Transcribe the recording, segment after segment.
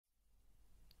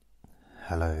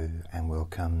Hello and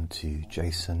welcome to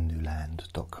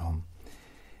jasonnewland.com.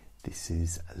 This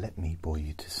is Let Me Bore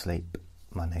You to Sleep.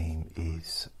 My name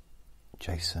is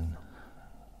Jason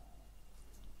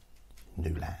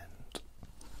Newland.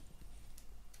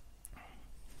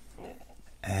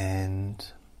 And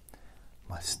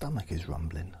my stomach is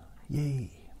rumbling.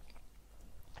 Yay!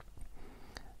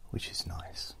 Which is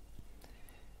nice.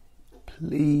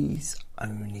 Please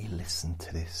only listen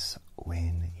to this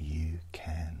when you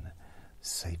can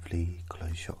safely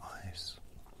close your eyes.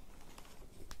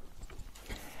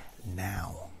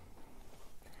 Now,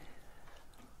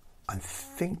 I'm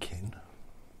thinking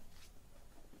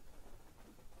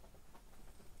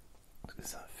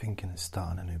of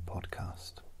starting a new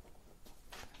podcast.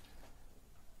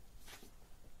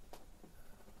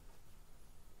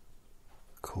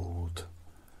 Called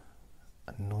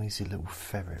A Noisy Little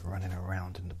Ferret Running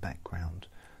Around in the Background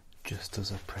just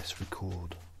as I press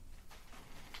record.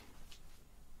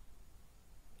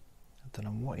 I don't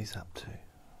know what he's up to.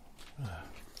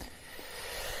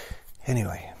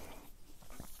 Anyway,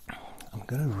 I'm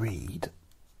going to read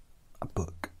a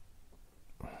book.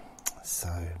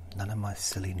 So, none of my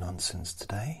silly nonsense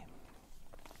today.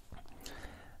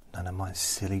 None of my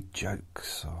silly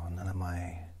jokes or none of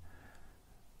my,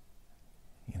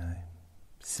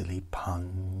 silly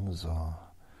puns or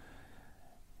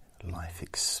life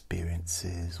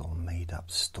experiences or made up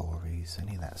stories,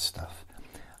 any of that stuff.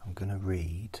 I'm going to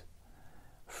read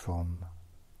from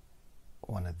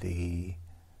one of the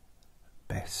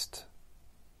best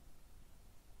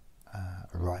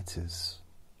writers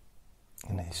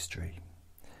in history.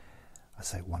 I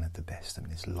say one of the best. I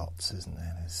mean, there's lots, isn't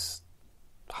there? There's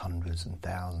hundreds and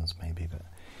thousands, maybe, but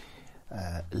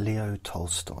Leo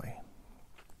Tolstoy.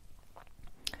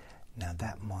 Now,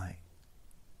 that might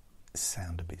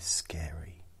sound a bit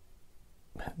scary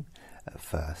at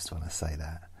first when I say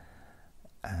that,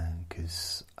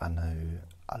 because I know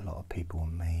a lot of people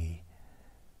may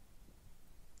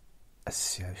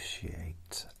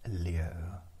associate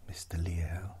Mr.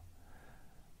 Leo,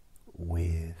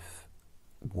 with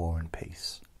War and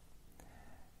Peace.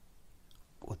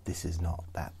 Well, this is not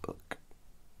that book.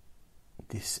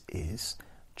 This is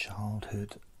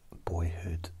childhood,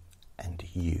 boyhood, and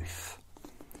youth.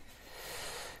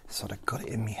 So I've got it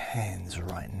in my hands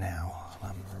right now.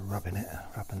 I'm rubbing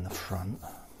the front.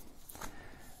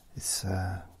 It's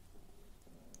a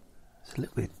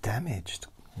little bit damaged.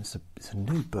 It's a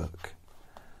new book,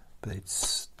 but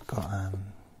it's got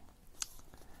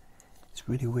it's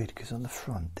really weird because on the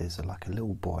front there's a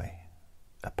little boy,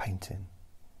 a painting.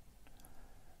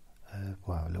 A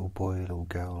little boy, a little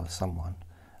girl, or someone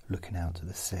looking out to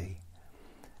the sea.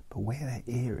 But where their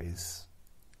ear is,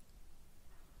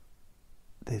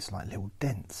 there's little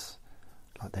dents,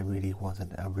 like there really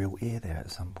wasn't a real ear there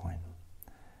at some point.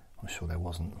 I'm sure there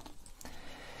wasn't.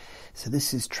 So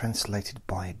this is translated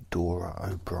by Dora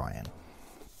O'Brien.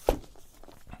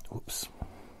 Oops.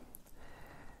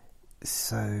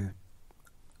 So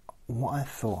what I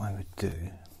thought I would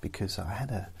do, because I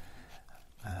had a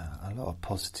lot of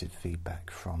positive feedback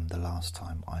from the last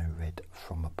time I read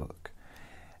from a book,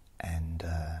 and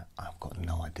I've got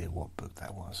no idea what book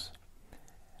that was.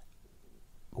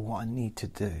 But what I need to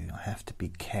do, I have to be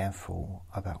careful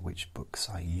about which books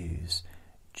I use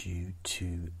due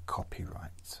to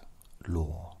copyright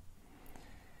law.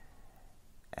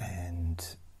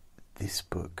 And this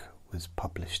book was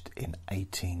published in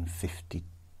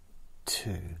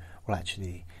 1852. Well,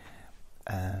 actually,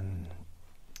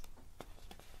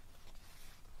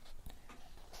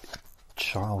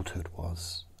 childhood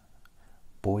was.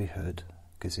 Boyhood,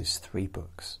 because there's 3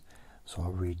 books, so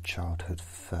I'll read childhood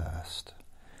first.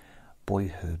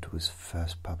 Boyhood was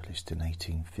first published in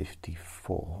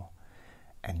 1854,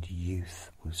 and youth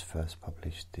was first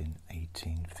published in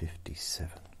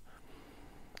 1857.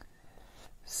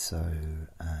 So,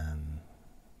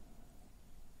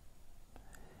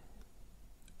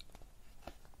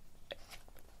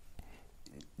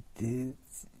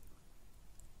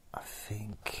 I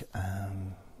think I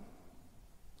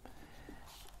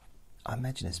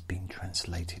imagine it's been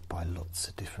translated by lots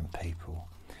of different people,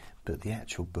 but the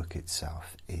actual book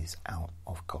itself is out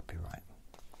of copyright.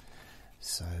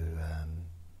 So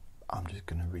I'm just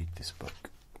going to read this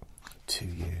book to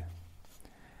you.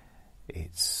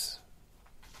 It's...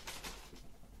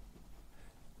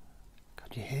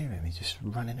 God, you hear him? He's just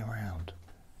running around.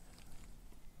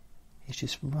 He's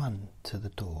just run to the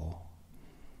door,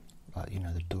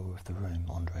 the door of the room,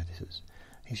 Andre, this is.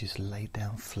 He's just laid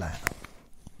down flat.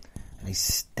 And he's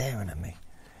staring at me.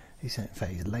 He's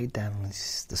laid down on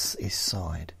his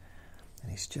side,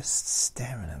 and he's just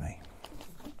staring at me.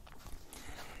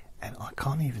 And I I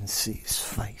can't even see his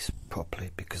face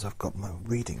properly because I've got my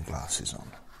reading glasses on.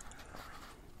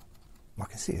 I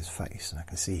can see his face and I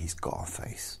can see he's got a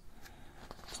face.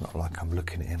 It's not like I'm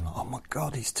looking at him like, oh my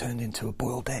God, he's turned into a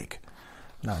boiled egg.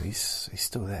 No, he's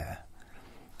still there.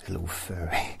 His little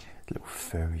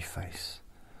furry face.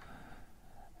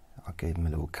 I gave him a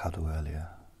little cuddle earlier.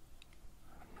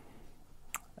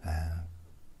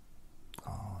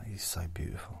 Oh, he's so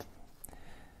beautiful.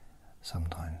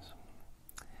 Sometimes.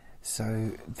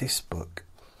 So this book,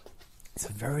 it's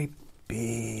a very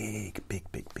big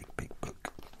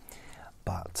book.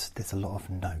 But there's a lot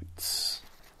of notes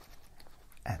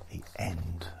at the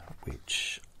end,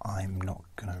 which I'm not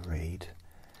going to read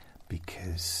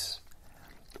because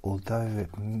although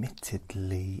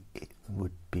admittedly it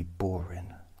would be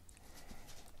boring,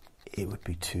 it would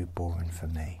be too boring for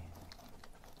me.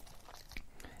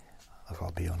 I've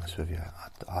got to be honest with you,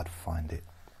 I'd find it,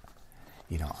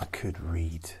 I could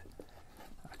read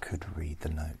the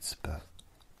notes, but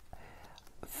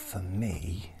for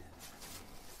me,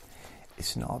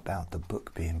 it's not about the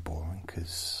book being boring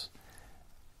because,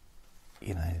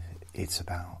 it's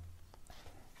about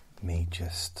me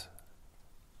just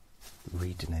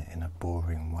reading it in a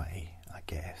boring way, I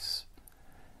guess,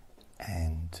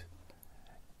 and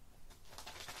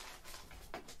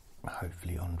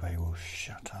hopefully Andre will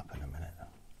shut up in a minute.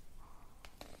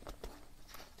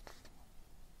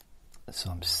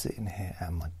 So I'm sitting here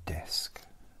at my desk,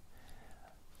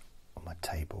 on my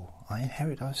table. I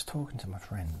was talking to my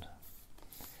friend.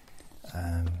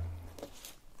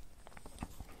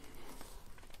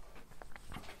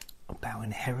 About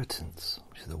inheritance,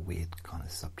 which is a weird kind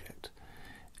of subject,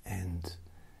 and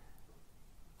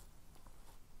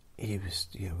he was,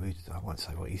 I won't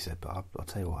say what he said, but I'll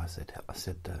tell you what I said. I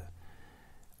said that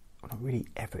I've not really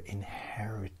ever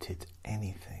inherited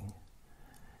anything.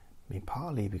 I mean,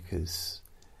 partly because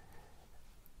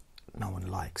no one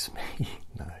likes me.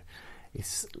 No,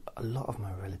 it's a lot of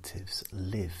my relatives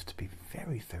live to be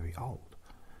very, very old.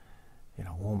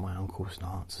 All my uncles and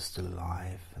aunts are still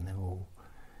alive, and they're all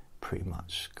pretty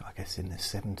much, I guess, in their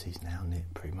 70s now,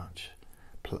 pretty much.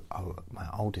 My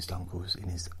oldest uncle's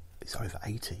is over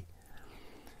 80.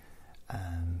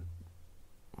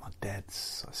 My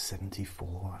dad's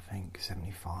 74, I think,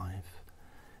 75.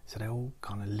 So they all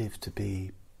kind of live to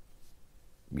be,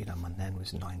 my nan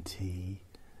was 90,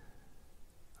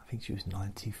 I think she was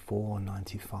 94 or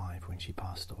 95 when she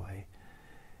passed away.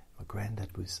 My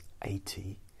granddad was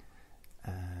 80.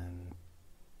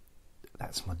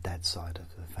 That's my dad's side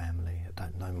of the family. I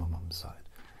don't know my mum's side.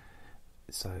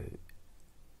 So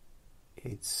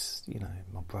it's,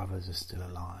 my brothers are still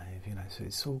alive, so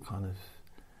it's all kind of,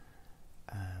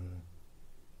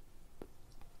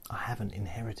 I haven't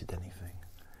inherited anything,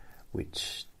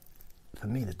 which for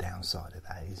me the downside of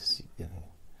that is,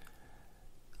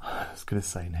 I was going to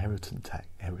say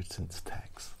inheritance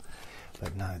tax,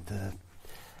 but no,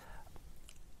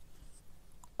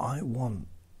 I want,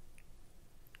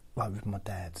 like with my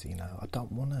dad, I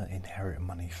don't want to inherit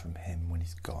money from him when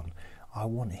he's gone. I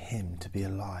want him to be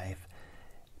alive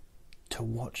to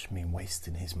watch me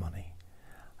wasting his money.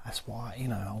 That's why,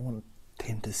 I want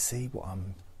him to see what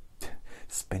I'm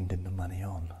spending the money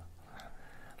on.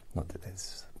 Not that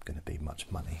there's going to be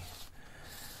much money,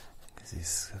 because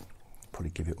he's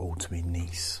probably give it all to me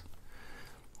niece.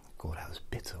 God, that was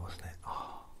bitter, wasn't it?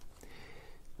 Oh.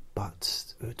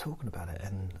 But we were talking about it,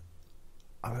 and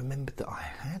I remembered that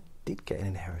I did get an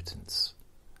inheritance,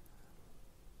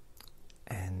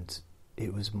 and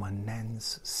it was my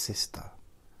nan's sister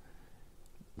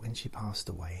when she passed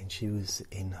away, and she was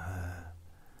in her,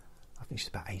 I think she's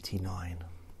about 89.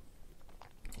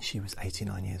 She was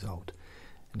 89 years old,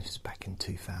 and this was back in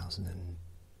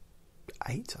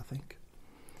 2008, I think.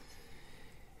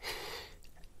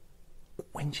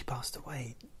 When she passed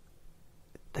away,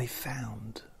 they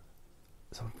found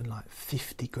something like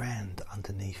 50 grand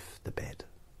underneath the bed,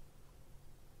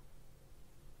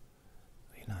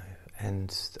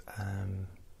 and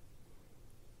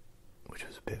which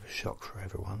was a bit of a shock for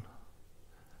everyone.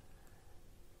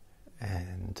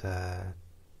 And I'm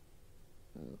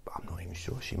not even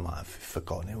sure, she might have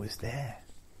forgotten it was there.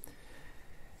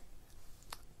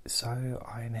 So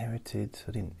I inherited,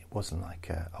 it wasn't like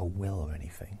a will or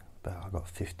anything, but I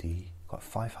got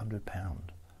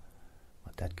 £500.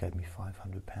 My dad gave me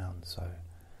 £500, so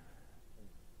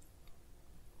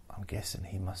I'm guessing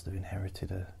he must have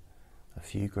inherited a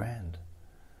few grand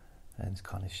and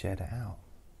kind of shared it out.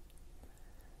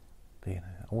 But I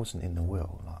wasn't in the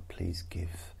will, like, please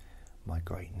give my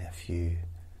great nephew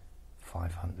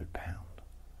 £500.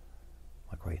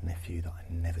 My great nephew that I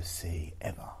never see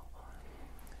ever.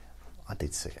 I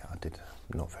did see it,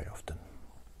 not very often.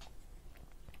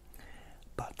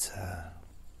 But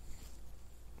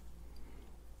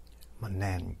my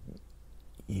nan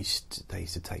they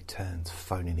used to take turns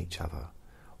phoning each other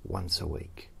once a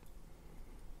week,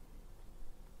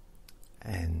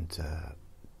 and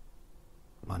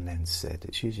my nan said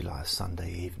it's usually like a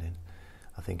Sunday evening,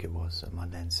 I think it was, and my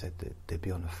nan said that they'd be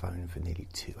on the phone for nearly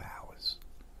 2 hours,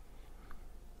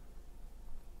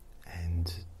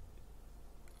 and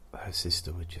her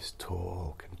sister would just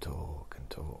talk and talk and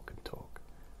talk and talk.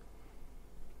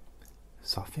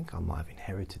 So I think I might have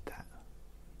inherited that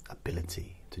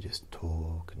ability to just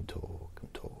talk and talk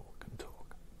and talk and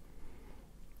talk.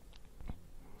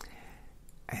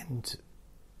 And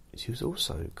she was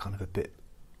also kind of a bit,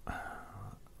 I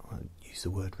won't use the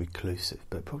word reclusive,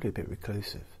 but probably a bit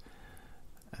reclusive.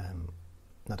 I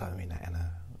don't mean that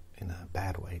in a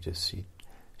bad way, just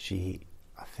she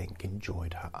I think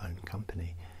enjoyed her own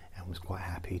company and was quite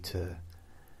happy to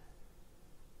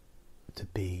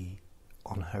be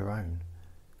on her own.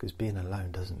 Because being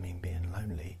alone doesn't mean being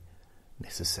lonely,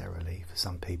 necessarily. For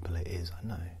some people it is, I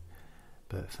know.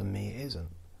 But for me it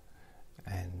isn't.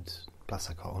 And plus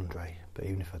I got Andre, but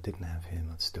even if I didn't have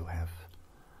him, I'd still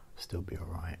be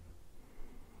alright.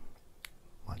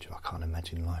 Mind you, I can't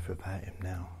imagine life without him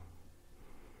now.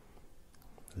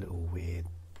 A little weird,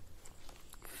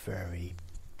 furry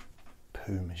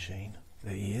poo machine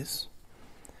that he is.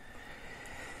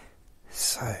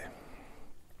 So,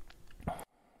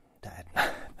 that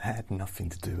had nothing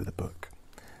to do with the book.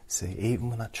 See,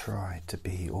 even when I tried to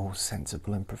be all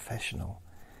sensible and professional,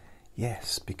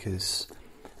 yes, because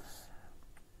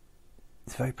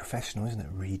it's very professional, isn't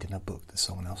it, reading a book that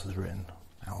someone else has written?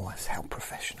 That's how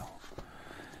professional.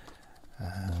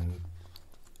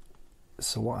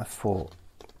 So what I thought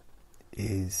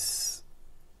is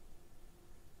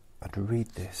I'd read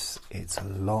this. It's a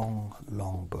long,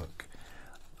 long book.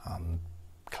 I'm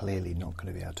clearly not going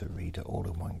to be able to read it all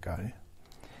in one go.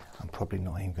 I'm probably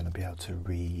not even going to be able to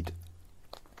read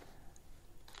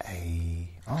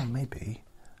maybe.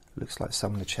 Looks like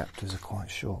some of the chapters are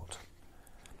quite short.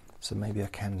 So maybe I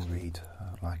can read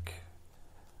like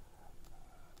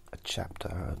a chapter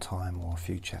at a time or a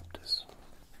few chapters.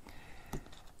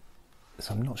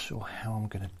 So I'm not sure how I'm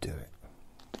going to do it.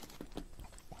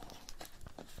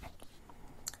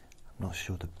 I'm not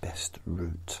sure the best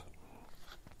route.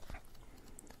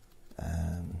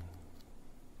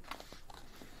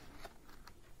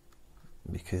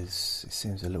 Because it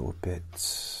seems a little bit,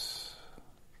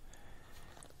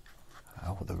 I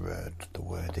don't know what the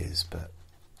word is, but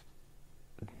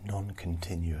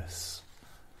non-continuous.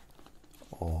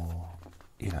 Or,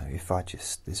 if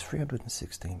there's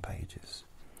 316 pages,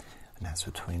 and that's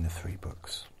between the 3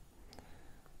 books.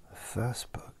 The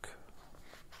first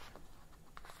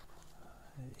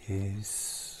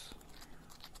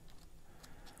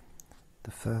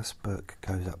book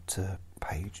goes up to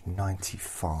page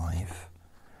 95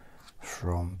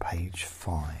 from page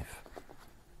 5.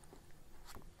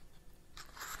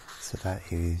 So that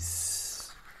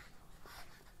is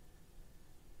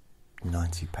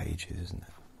 90 pages, isn't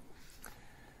it?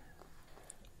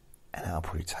 And that'll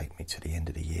probably take me to the end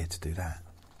of the year to do that.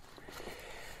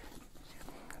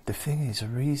 The thing is, the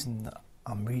reason that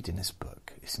I'm reading this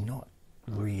book is not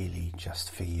really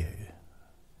just for you.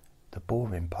 The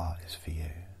boring part is for you,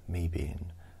 me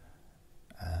being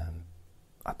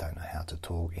I don't know how to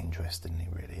talk interestingly,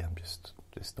 really. I'm just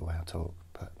the way I talk,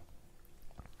 but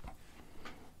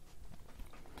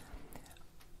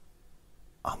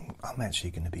I'm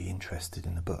actually going to be interested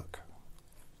in the book,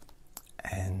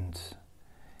 and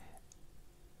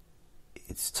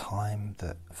it's time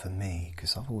that for me,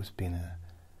 because I've always been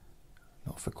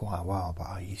not for quite a while, but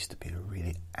I used to be a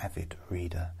really avid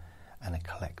reader and a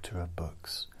collector of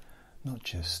books. Not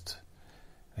just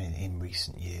in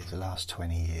recent years, the last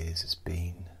 20 years has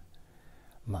been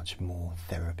much more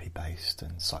therapy based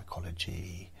and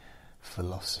psychology,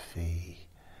 philosophy,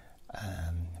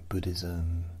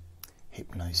 Buddhism,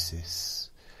 hypnosis,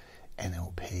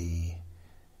 NLP,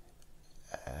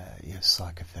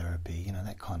 psychotherapy,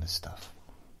 that kind of stuff.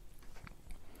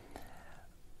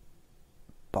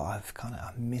 But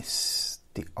I miss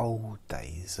the old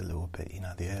days a little bit,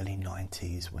 the early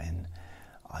 90s when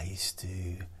I used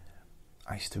to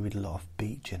read a lot of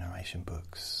Beat Generation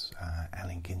books,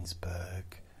 Allen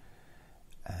Ginsberg,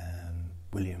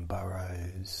 William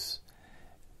Burroughs,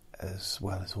 as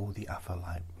well as all the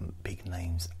other big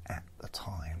names at the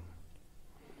time.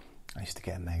 I used to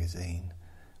get a magazine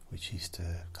which used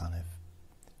to kind of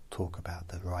talk about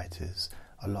the writers,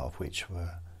 a lot of which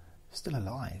were still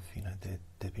alive.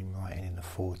 They'd been writing in the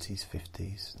 40s,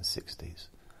 50s and 60s.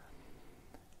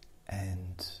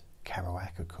 And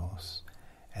Kerouac, of course.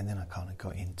 And then I kind of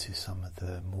got into some of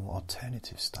the more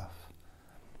alternative stuff,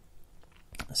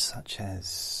 such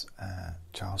as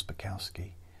Charles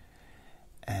Bukowski.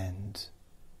 And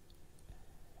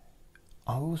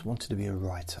I always wanted to be a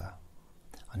writer.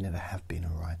 I never have been a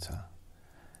writer,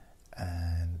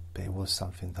 but it was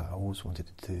something that I always wanted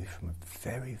to do from a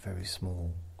very, very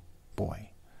small boy.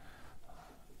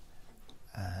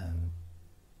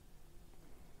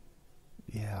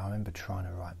 I remember trying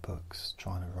to write books,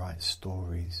 trying to write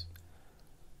stories,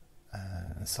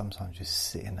 and sometimes just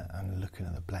sitting and looking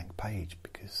at the blank page,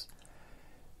 because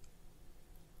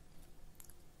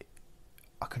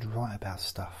I could write about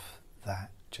stuff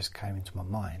that just came into my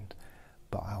mind,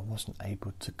 but I wasn't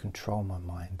able to control my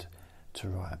mind to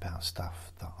write about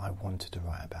stuff that I wanted to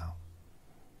write about.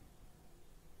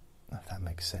 If that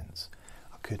makes sense.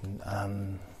 I couldn't,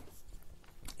 I'd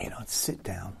sit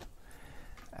down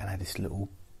and I had this little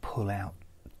pull-out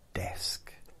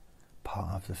desk,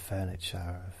 part of the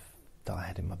furniture that I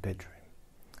had in my bedroom.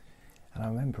 And I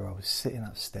remember I was sitting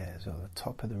upstairs at the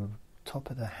top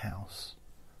of the house.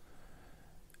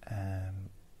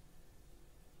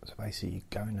 So basically, you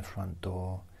go in the front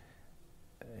door.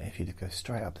 If you go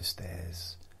straight up the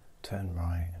stairs, turn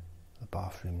right, the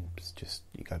bathroom's just,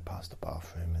 you go past the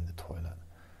bathroom and the toilet.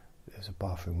 There's a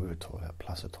bathroom with a toilet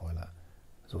plus a toilet.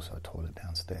 There's also a toilet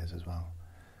downstairs as well.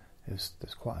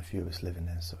 There's quite a few of us living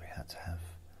there, so we had to have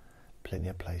plenty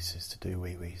of places to do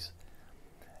wee-wees.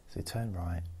 So you turn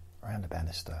right, around the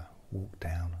banister, walk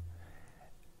down,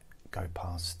 go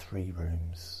past 3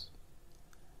 rooms,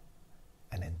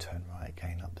 and then turn right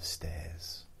again up the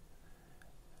stairs.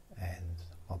 And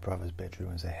my brother's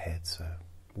bedroom was ahead, so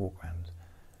walk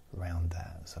round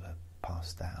that, sort of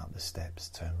past that, up the steps,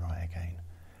 turn right again.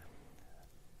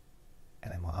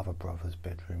 And then my other brother's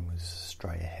bedroom was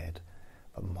straight ahead,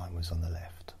 but mine was on the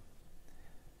left.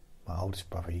 My oldest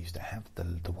brother used to have the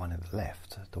one at the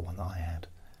left, the one that I had,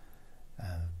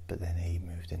 but then he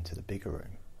moved into the bigger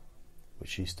room,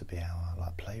 which used to be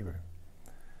our playroom.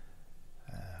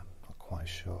 Not quite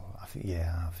sure. I think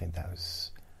that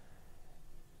was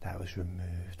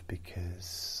removed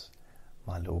because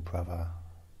my little brother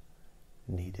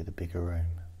needed a bigger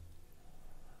room.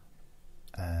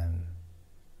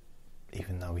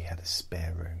 Even though we had a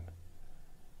spare room,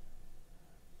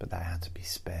 but that had to be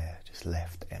spare, just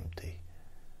left empty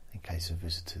in case of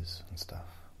visitors and stuff.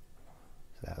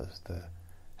 So that was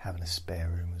having a spare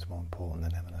room was more important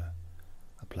than having a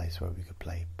place where we could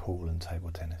play pool and table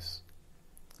tennis.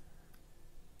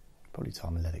 Probably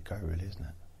time to let it go, really, isn't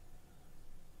it?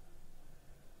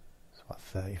 It's about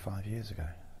 35 years ago.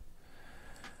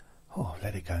 Oh,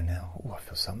 let it go now. Oh, I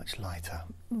feel so much lighter.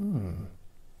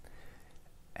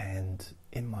 And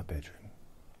in my bedroom,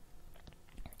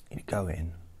 you go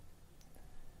in.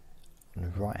 On the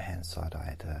right hand side,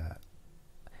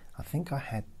 I think I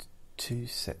had 2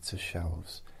 sets of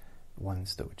shelves,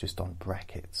 ones that were just on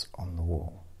brackets on the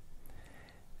wall,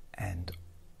 and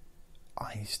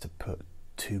I used to put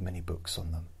too many books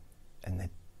on them, and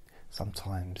then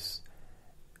sometimes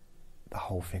the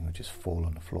whole thing would just fall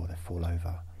on the floor, they'd fall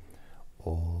over,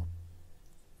 or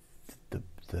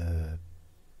the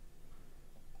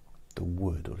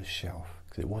wood or the shelf,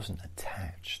 because it wasn't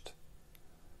attached.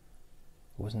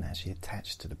 It wasn't actually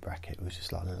attached to the bracket, it was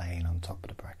just like laying on top of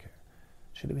the bracket.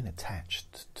 It should have been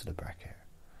attached to the bracket,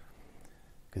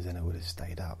 because then it would have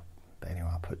stayed up. But anyway,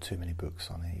 I put too many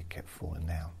books on it, it kept falling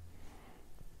down.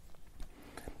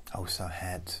 I also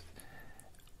had,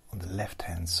 on the left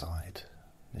hand side,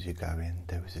 as you go in,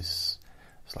 there was it's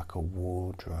like a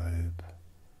wardrobe.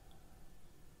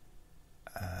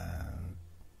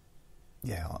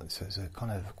 So it's a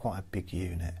kind of quite a big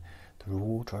unit. The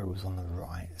wardrobe was on the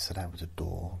right, so that was a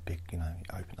door, big, you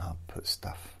open up, put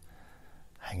stuff,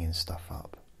 hanging stuff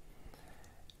up.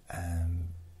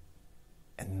 And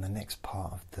the next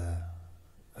part of the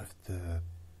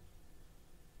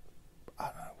I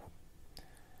don't know,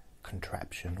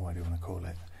 contraption, whatever you want to call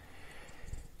it,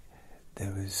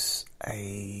 there was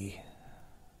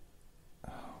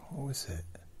what was it?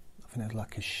 I think there was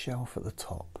like a shelf at the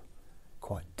top,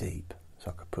 quite deep, so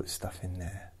I could put stuff in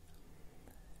there.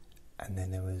 And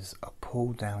then there was a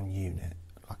pull-down unit,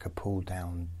 like a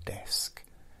pull-down desk.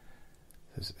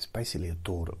 It's basically a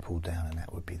door that pulled down, and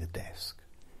that would be the desk.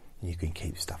 And you can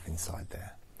keep stuff inside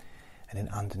there. And then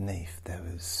underneath, there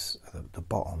was, at the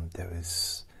bottom, there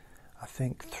was, I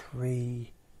think,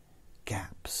 3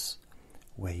 gaps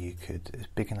where you could, it's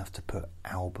big enough to put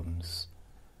albums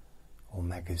or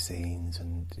magazines,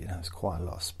 and it's quite a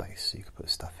lot of space, so you could put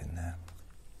stuff in there.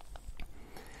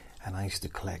 And I used to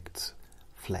collect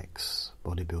Flex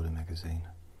bodybuilding magazine,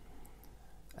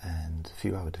 and a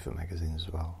few other different magazines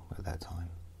as well at that time,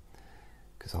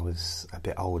 because I was a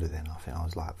bit older then. I think I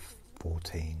was like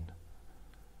 13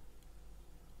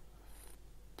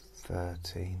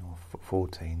 or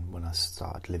 14 when I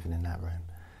started living in that room.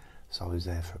 So I was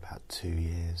there for about 2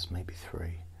 years, maybe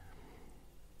 3.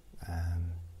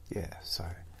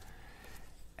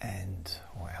 And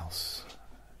what else?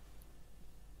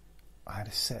 I had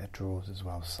a set of drawers as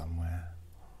well somewhere,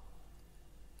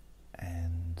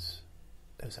 and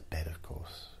there was a bed, of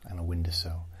course, and a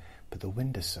windowsill. But the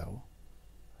windowsill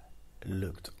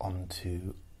looked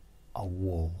onto a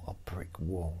wall, a brick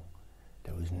wall.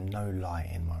 There was no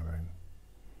light in my room.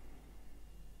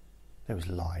 There was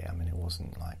light, I mean, it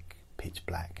wasn't like pitch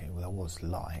black. There was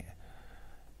light,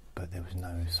 but there was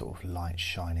no sort of light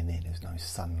shining in. There was no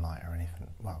sunlight or anything.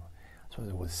 Well, I suppose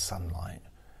there was sunlight.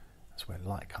 That's where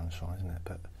light comes from, isn't it?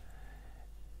 But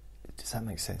does that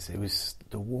make sense? It was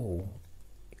the wall,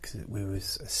 because it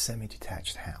was a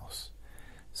semi-detached house.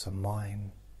 So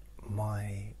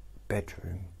my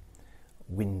bedroom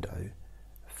window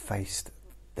faced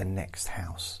the next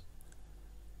house.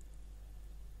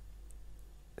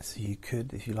 So you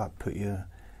could, if you like,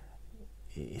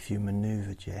 if you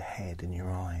manoeuvred your head and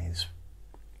your eyes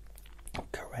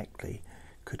correctly,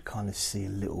 could kind of see a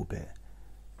little bit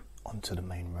onto the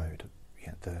main road,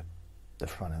 the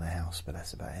front of the house, but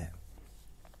that's about it.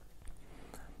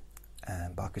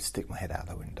 But I could stick my head out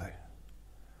the window,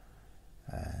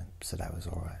 so that was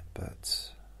all right.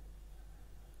 But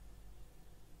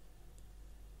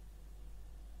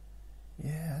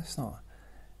yeah, it's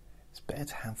better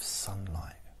to have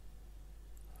sunlight.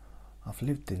 I've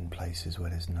lived in places where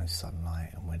there's no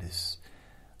sunlight, and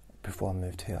before I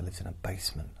moved here, I lived in a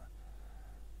basement.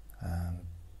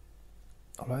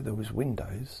 Although there was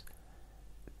windows,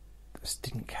 just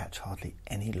didn't catch hardly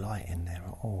any light in there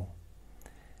at all.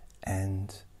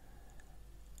 And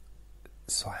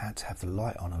so I had to have the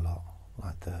light on a lot,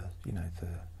 like the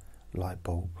light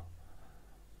bulb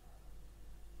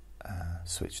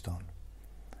switched on.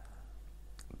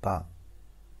 But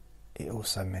it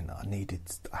also meant that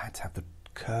I had to have the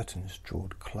curtains drawn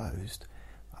closed,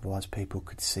 otherwise people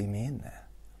could see me in there.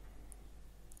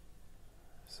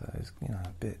 So it's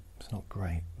it's not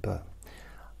great, but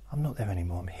I'm not there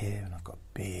anymore. I'm here, and I've got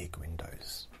big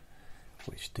windows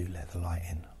which do let the light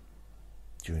in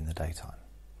during the daytime,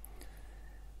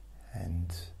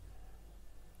 and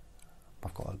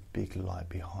I've got a big light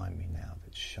behind me now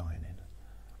that's shining,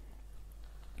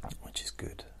 which is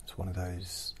good. It's one of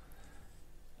those,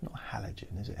 not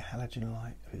halogen, is it a halogen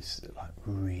light? It's like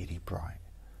really bright,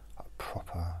 like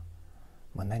proper.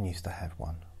 My nan used to have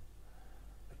one,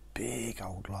 a big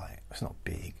old light. It's not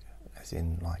big as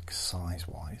in like size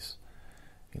wise,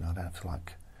 I'd have to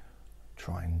like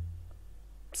try and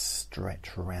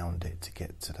stretch around it to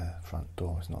get to the front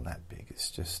door. It's not that big, it's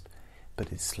just,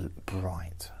 but it's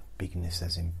bright. Bigness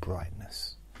as in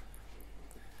brightness.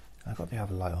 I've got the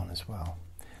other light on as well,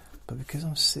 but because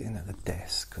I'm sitting at the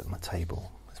desk at my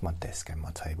table, it's my desk and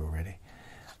my table really,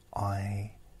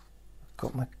 I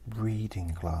got my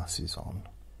reading glasses on.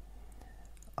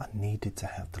 I needed to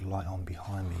have the light on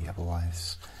behind me,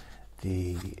 otherwise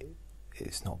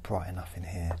it's not bright enough in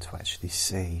here to actually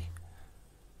see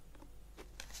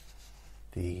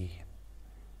the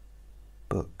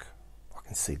book. I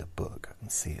can see the book, I can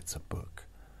see it's a book.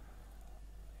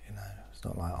 It's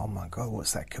not like, oh my god,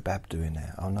 what's that kebab doing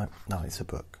there? Oh no, it's a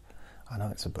book. I know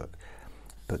it's a book.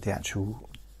 But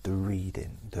the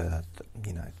reading, the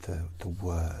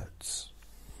words,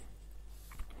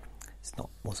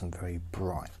 wasn't very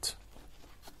bright.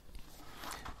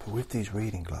 But with these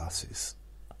reading glasses,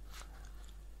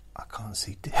 I can't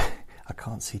see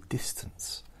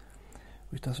distance,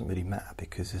 which doesn't really matter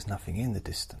because there's nothing in the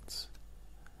distance.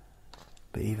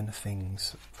 But even the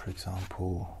things, for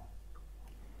example,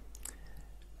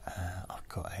 I've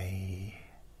got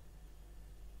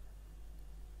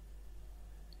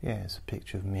it's a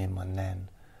picture of me and my nan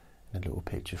in a little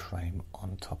picture frame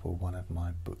on top of one of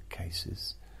my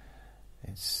bookcases.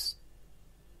 It's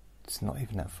not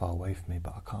even that far away from me,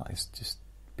 but I can't, it's just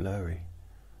blurry.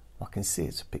 I can see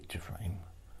it's a picture frame.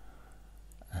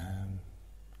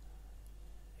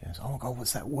 Oh my god,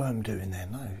 what's that worm doing there?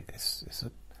 No, it's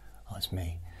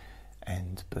me.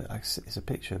 But it's a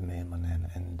picture of me and my nan,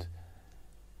 and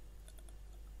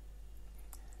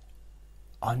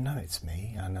I know it's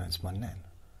me, I know it's my nan.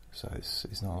 So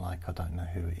it's not like I don't know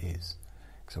who it is,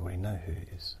 because I already know who it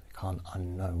is. You can't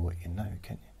unknow what you know,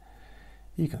 can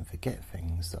you? You can forget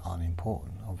things that aren't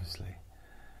important, obviously.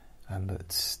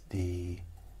 But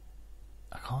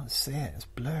I can't see it, it's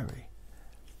blurry.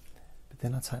 But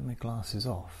then I take my glasses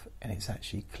off and it's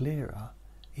actually clearer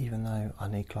even though I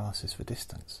need glasses for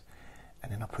distance.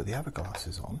 And then I put the other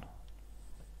glasses on.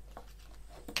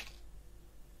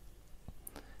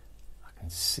 I can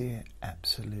see it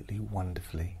absolutely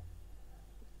wonderfully.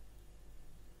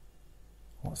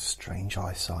 What strange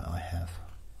eyesight I have.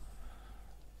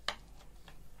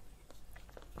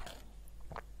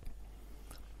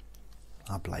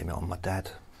 I blame it on my dad.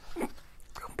 I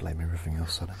can't blame everything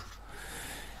else on him.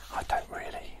 I don't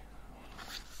really.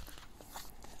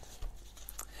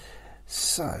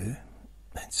 So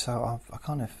I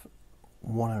kind of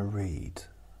want to read.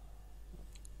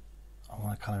 I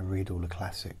want to kind of read all the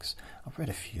classics. I've read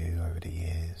a few over the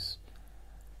years.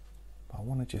 But I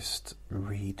want to just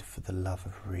read for the love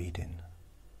of reading.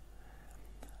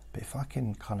 But if I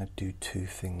can kind of do two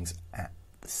things at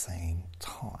the same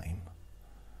time,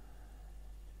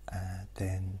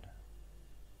 then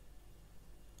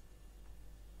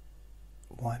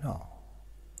why not?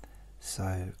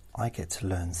 So I get to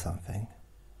learn something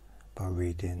by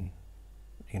reading,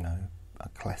 a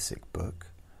classic book,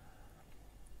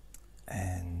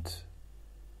 and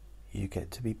you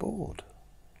get to be bored.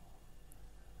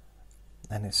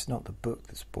 And it's not the book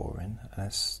that's boring.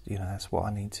 And that's what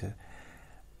I need to.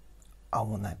 I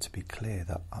want that to be clear,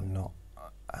 that I'm not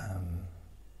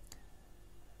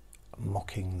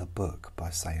mocking the book by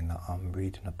saying that I'm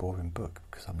reading a boring book,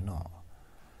 because I'm not.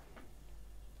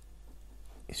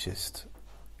 It's just,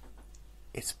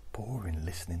 it's boring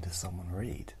listening to someone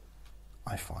read,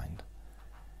 I find.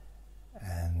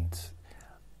 And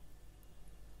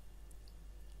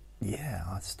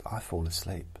yeah, I fall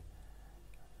asleep.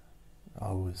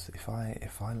 If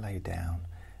I lay down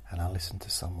and I listen to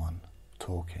someone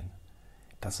talking,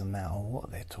 it doesn't matter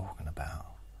what they're talking about,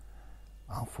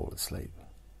 I'll fall asleep.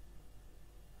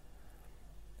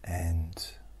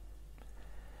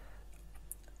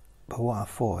 But what I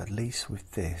thought, at least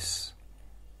with this,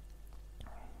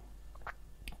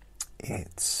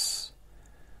 it's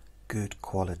good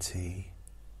quality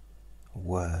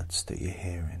words that you're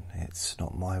hearing. It's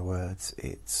not my words,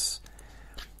 it's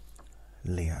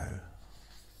Leo's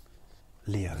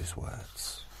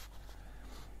words.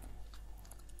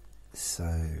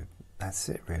 So that's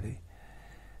it, really.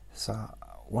 So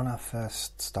when I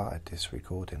first started this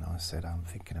recording, I said I'm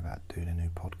thinking about doing a new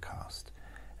podcast,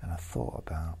 and I thought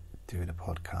about doing a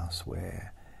podcast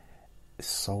where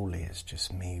solely it's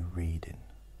just me reading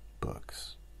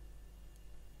books.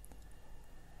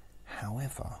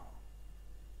 However,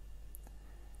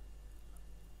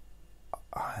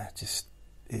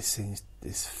 it seems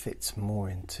this fits more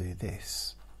into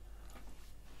this.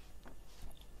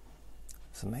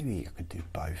 So maybe I could do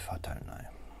both, I don't know.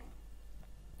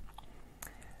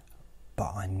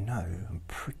 But I know, I'm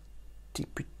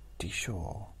pretty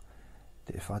sure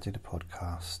that if I did a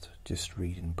podcast just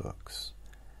reading books,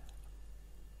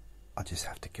 I just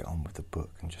have to get on with the book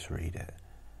and just read it.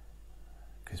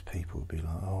 Because people would be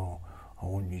like, oh,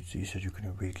 you said you're going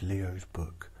to read Leo's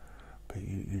book, but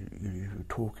you were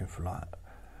talking for like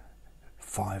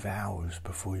 5 hours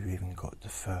before you even got the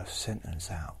first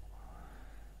sentence out.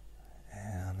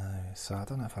 Yeah, I know. So I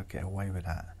don't know if I get away with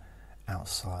that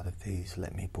outside of these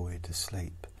Let Me Bore You to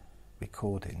Sleep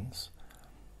recordings,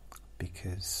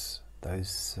 because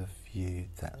those of you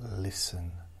that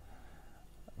listen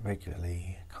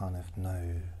regularly kind of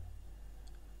know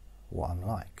what I'm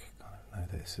like, kind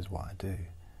of know this is what I do,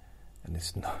 and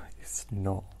it's not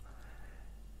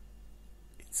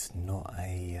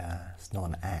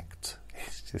an act,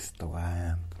 it's just the way I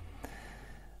am.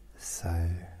 So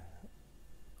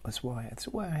that's why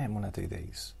I am when I do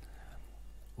these.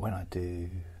 When I do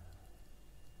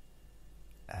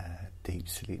deep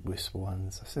sleep whisper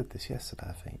ones, I said this yesterday,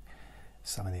 I think,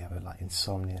 some of the other like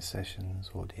insomnia sessions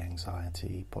or the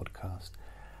anxiety podcast,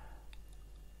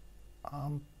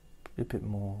 I'm a bit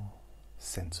more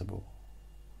sensible,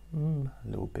 a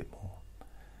little bit more,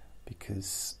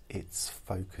 because it's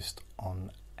focused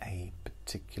on a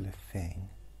particular thing.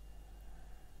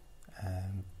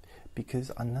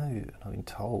 Because I know, and I've been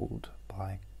told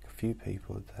by a few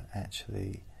people, that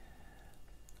actually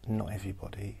not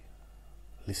everybody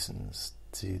listens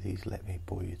to these Let Me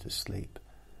Bore You to Sleep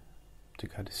to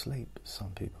go to sleep.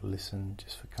 Some people listen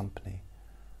just for company,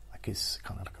 like it's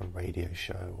kind of like a radio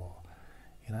show, or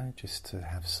just to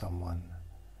have someone,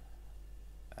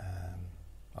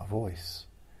 a voice.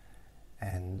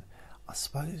 And I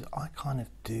suppose I kind of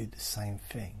do the same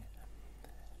thing,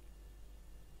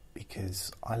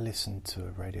 because I listen to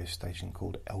a radio station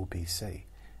called LBC,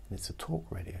 and it's a talk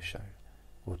radio show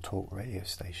or talk radio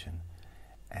station,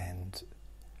 and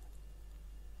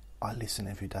I listen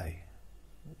every day,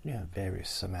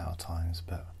 various amount of times,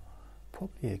 but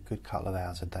probably a good couple of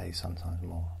hours a day, sometimes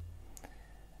more.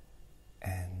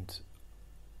 and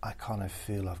I kind of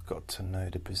feel I've got to know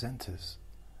the presenters.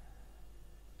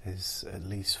 There's at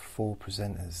least 4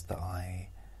 presenters that I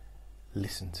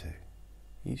listen to,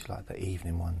 usually like the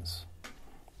evening ones.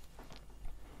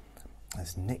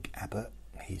 There's Nick Abbott.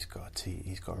 He's got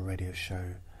a radio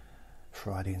show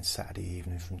Friday and Saturday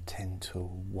evening from 10 till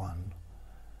 1.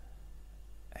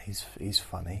 He's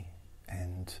funny.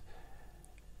 And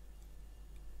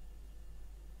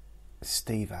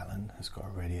Steve Allen has got a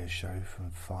radio show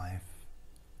from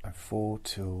 4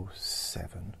 till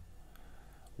 7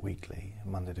 weekly,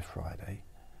 Monday to Friday,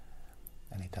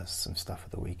 and he does some stuff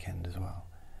at the weekend as well.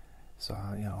 So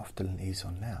often he's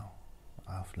on now.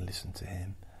 I often listen to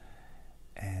him.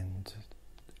 And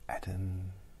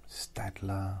Adam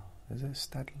Stadler, is it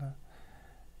Stadler?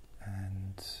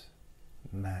 And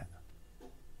Matt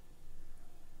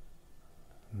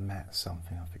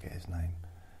something, I forget his name.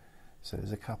 So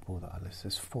there's a couple that I listen.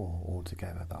 There's 4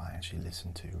 altogether that I actually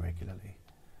listen to regularly.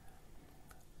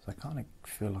 So I kind of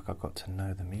feel like I've got to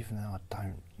know them, even though I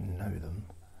don't know them.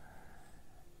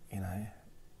 They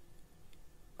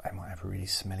might have really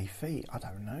smelly feet, I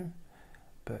don't know.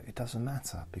 But it doesn't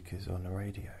matter, because on the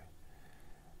radio,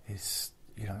 I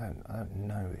don't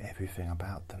know everything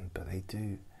about them, but they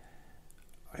do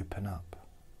open up.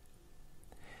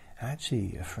 And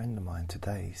actually, a friend of mine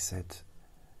today said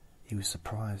he was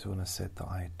surprised when I said that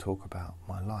I talk about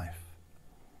my life.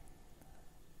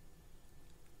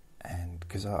 And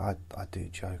because I do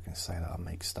joke and say that I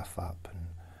make stuff up, and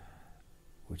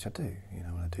which I do.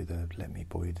 When I do the Let Me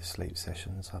Bore You to Sleep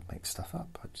sessions, I make stuff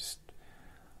up. I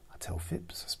tell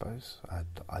fibs, I suppose.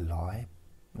 I lie.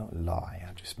 Not lie,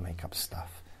 I just make up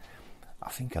stuff. I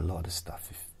think a lot of the stuff,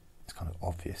 it's kind of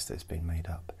obvious that it's been made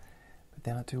up. But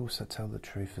then I do also tell the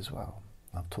truth as well.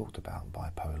 I've talked about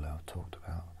bipolar, I've talked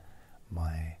about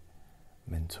my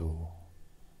mental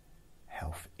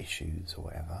health issues or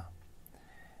whatever.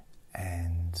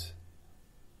 And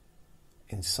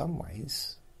in some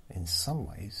ways,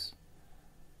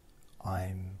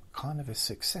 I'm kind of a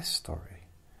success story.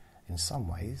 In some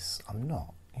ways, I'm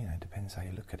not. It depends how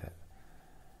you look at it.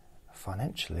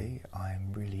 Financially,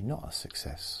 I'm really not a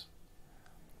success.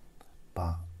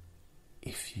 But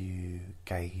if you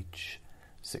gauge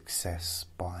success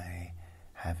by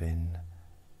having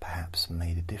perhaps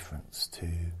made a difference to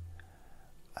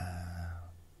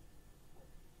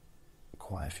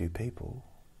quite a few people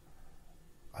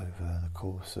over the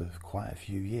course of quite a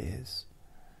few years,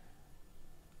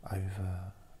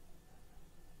 over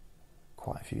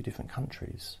quite a few different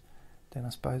countries, then I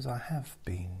suppose I have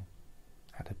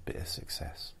had a bit of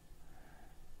success.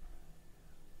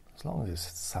 As long as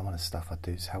some of the stuff I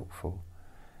do is helpful,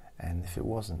 and if it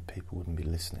wasn't, people wouldn't be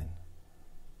listening.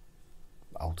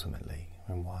 Ultimately,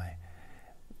 and why?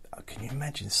 Can you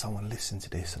imagine someone listening to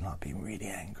this and being really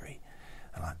angry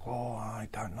and oh, I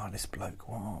don't like this bloke?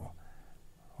 Well,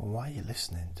 why are you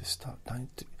listening? Just stop.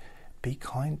 Be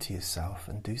kind to yourself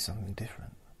and do something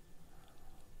different.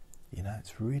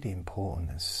 It's really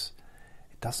important. It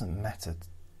doesn't matter.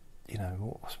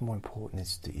 What's more important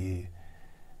is that you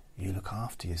look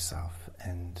after yourself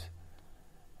and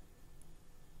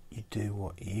you do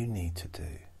what you need to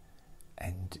do,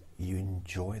 and you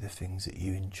enjoy the things that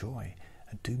you enjoy,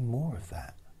 and do more of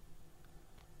that.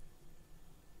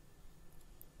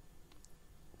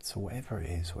 So whatever it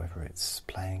is, whether it's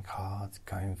playing cards,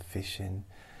 going fishing,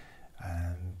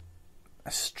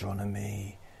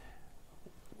 astronomy,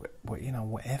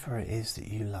 whatever it is that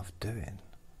you love doing,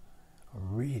 I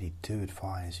really do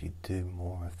advise you do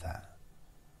more of that.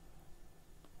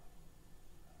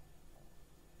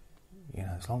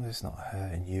 As long as it's not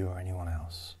hurting you or anyone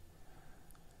else.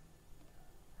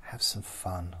 Have some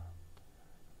fun.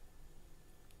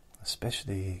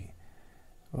 Especially,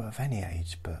 of any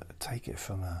age, but take it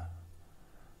from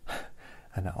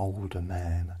an older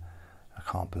man. I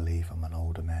can't believe I'm an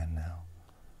older man now.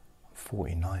 I'm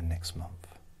 49 next month.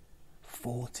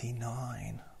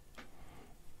 49!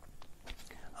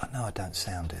 I know I don't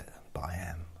sound it, but I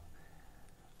am.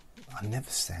 I never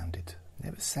sounded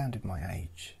my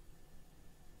age.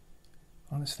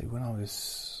 Honestly, when I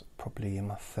was probably in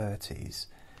my 30s,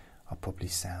 I probably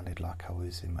sounded like I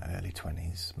was in my early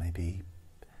 20s, maybe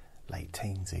late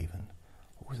teens even.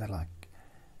 What was that like?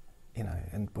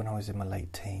 And when I was in my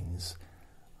late teens,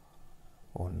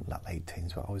 or not late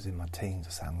teens, but I was in my teens, I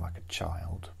sounded like a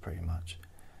child, pretty much.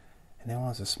 And then when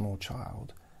I was a small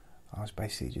child, I was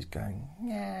basically just going,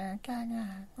 yeah, it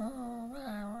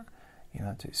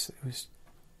was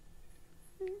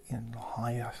the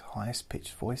highest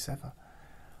pitched voice ever.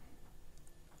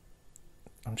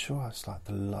 I'm sure I was like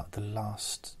the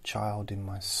last child in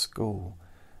my school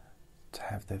to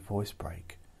have their voice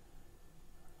break.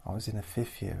 I was in the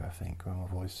 5th year, I think, when my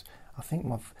voice... I think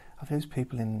there was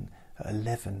people in at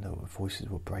 11 that voices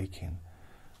were breaking,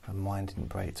 and mine didn't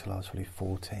break till I was really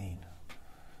 14.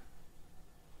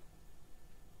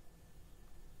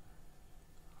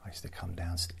 I used to come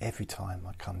down, every time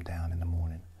I'd come down in the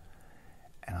morning,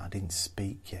 and I didn't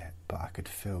speak yet, but I could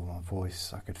feel my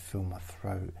voice, I could feel my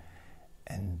throat,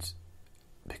 and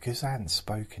because I hadn't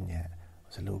spoken yet, I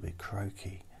was a little bit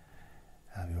croaky,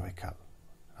 and I'd wake up,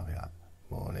 and I'd be like,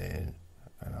 morning,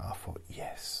 and I thought,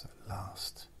 yes, at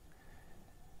last.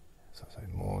 So I say,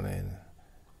 morning,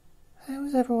 how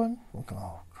is everyone? Oh,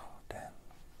 God, damn.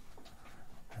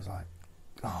 I was like,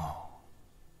 oh,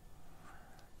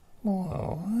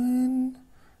 morning.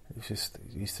 It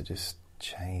used to just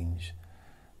change,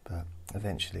 but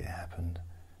eventually it happened.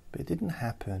 But it didn't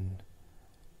happen,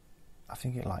 I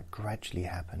think it like gradually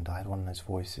happened. I had one of those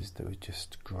voices that would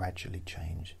just gradually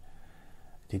change.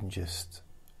 It didn't just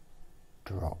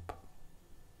drop.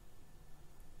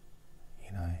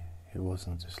 You know, it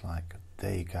wasn't just like,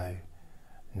 there you go,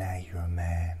 now you're a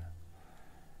man.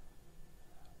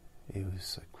 It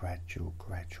was a gradual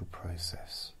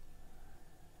process.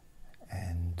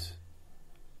 And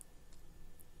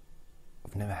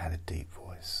I've never had a deep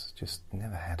voice, just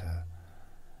never had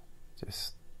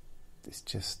it's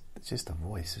just a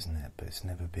voice, isn't it? But it's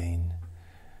never been...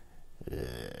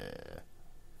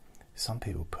 Some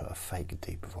people put a fake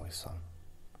deep voice on,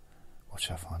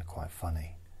 which I find quite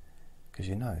funny, because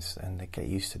you know, and they get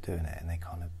used to doing it and they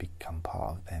kind of become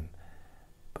part of them.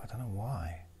 But I don't know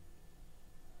why.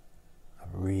 I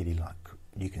really like,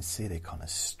 you can see they kind of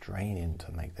straining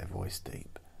to make their voice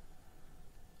deep.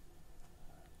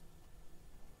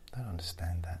 I don't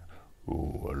understand that.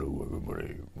 Oh, hello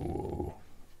everybody. Oh.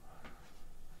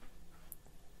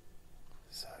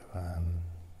 So,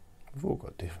 we've all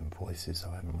got different voices,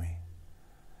 though, haven't we?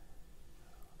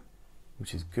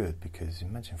 Which is good, because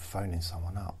imagine phoning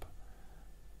someone up.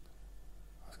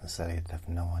 I was going to say they'd have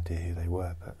no idea who they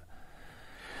were, but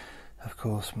of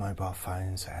course mobile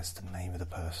phones has the name of the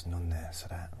person on there, so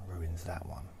that ruins that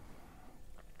one.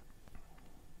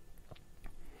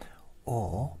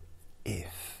 Or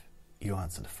if you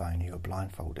answer the phone, you were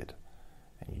blindfolded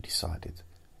and you decided,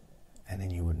 and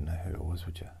then you wouldn't know who it was,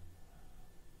 would you?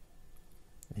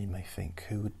 You may think,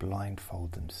 who would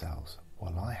blindfold themselves?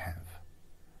 Well, I have.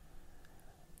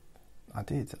 I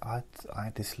did. I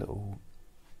had this little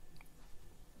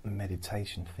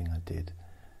meditation thing I did,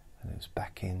 and it was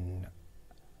back in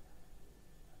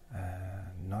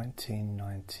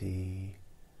 1998,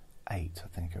 I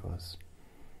think it was.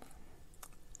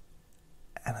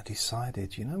 And I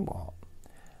decided, you know what?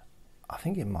 I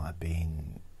think it might have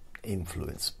been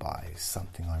influenced by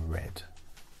something I read.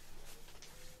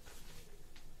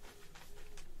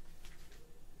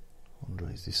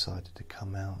 Andre's decided to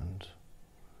come out and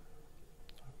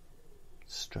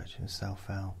stretch himself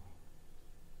out.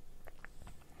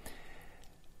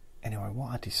 Anyway,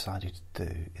 what I decided to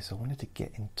do is I wanted to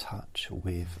get in touch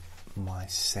with my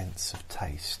sense of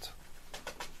taste.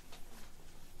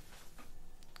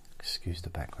 Excuse the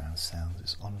background sounds.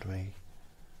 It's Andre.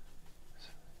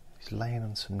 He's laying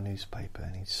on some newspaper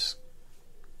and he's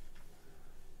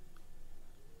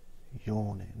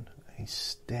yawning. He's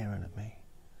staring at me.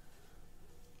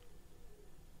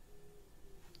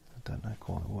 I don't know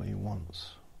quite what he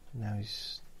wants. Now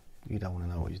you don't want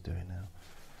to know what he's doing now.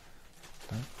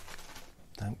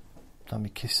 Don't be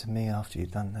kissing me after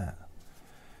you've done that.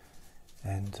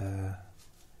 And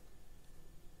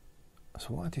so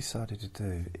what I decided to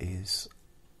do is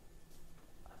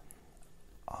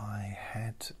I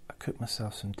cooked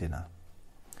myself some dinner.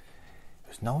 There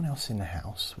was no one else in the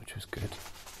house, which was good.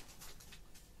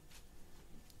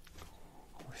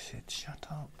 Oh shit, shut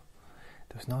up.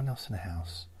 There was no one else in the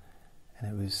house,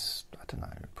 and it was, I don't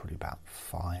know, probably about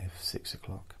 5-6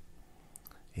 o'clock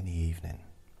in the evening.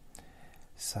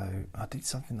 So I did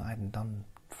something that I hadn't done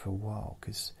for a while,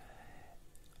 because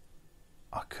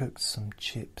I cooked some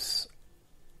chips,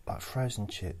 like frozen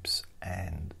chips,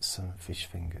 and some fish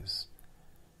fingers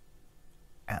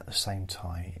at the same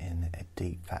time in a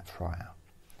deep fat fryer.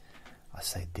 I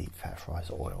say deep fat fryer is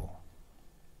oil.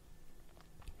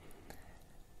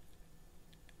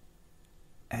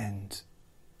 And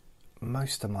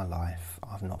most of my life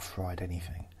I've not fried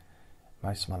anything.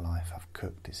 Most of my life I've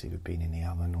cooked. It's either been in the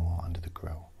oven or under the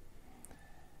grill.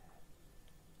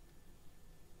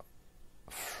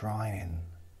 Frying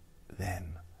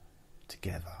them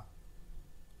together,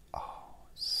 oh,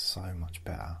 so much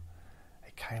better.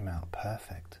 It came out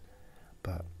perfect,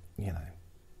 but you know,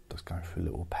 I was going through a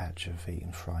little patch of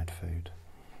eating fried food.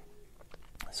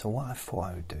 So what I thought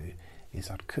I would do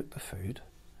is I'd cook the food,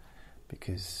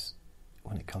 because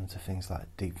when it comes to things like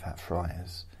deep fat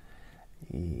fryers,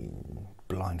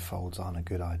 blindfolds aren't a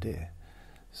good idea.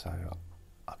 So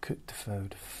I cooked the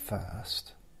food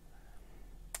first,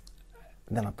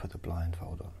 then I put the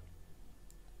blindfold on.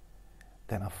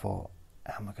 Then I thought,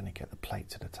 how am I going to get the plate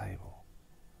to the table?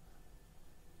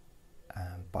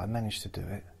 But I managed to do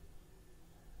it,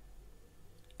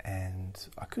 and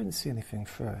I couldn't see anything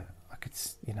through it. I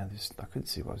couldn't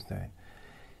see what I was doing.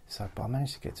 But I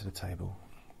managed to get to the table.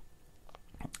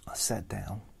 I sat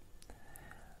down.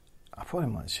 I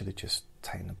probably should have just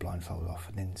taken the blindfold off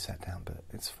and then sat down, but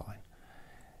it's fine.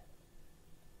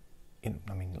 I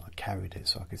carried it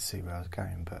so I could see where I was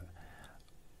going, but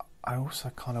I also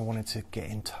kind of wanted to get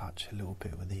in touch a little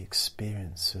bit with the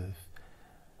experience of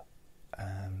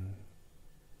a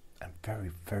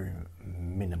very, very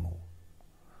minimal,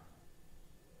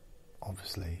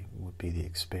 obviously, would be the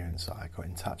experience that I got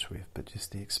in touch with, but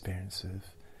just the experience of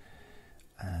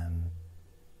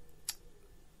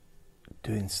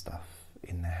doing stuff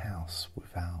in the house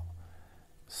without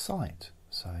sight.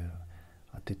 So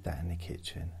I did that in the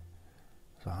kitchen.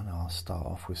 So I know I'll start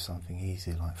off with something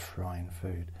easy like frying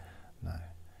food. No.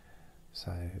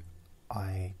 So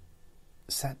I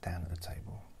sat down at the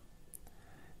table.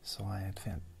 So I had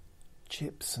found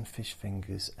chips and fish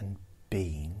fingers and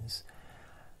beans.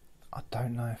 I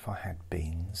don't know if I had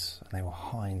beans, and they were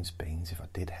Heinz beans if I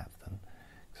did have them,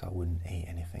 because I wouldn't eat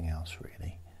anything else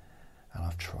really. And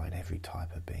I've tried every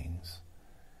type of beans.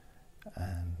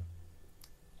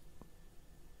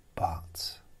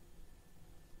 But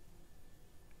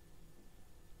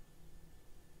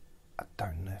I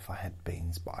don't know if I had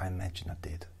beans, but I imagine I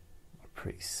did. I'm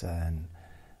pretty certain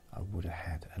I would have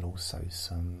had, and also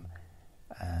some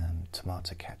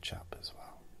tomato ketchup as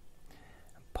well,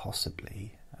 and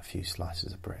possibly a few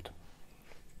slices of bread,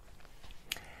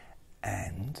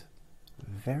 and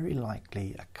very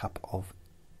likely a cup of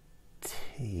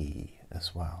tea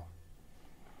as well,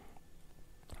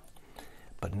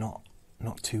 but not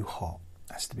too hot.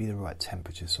 It has to be the right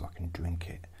temperature so I can drink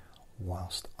it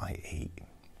whilst I eat.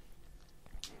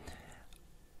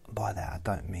 By that I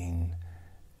don't mean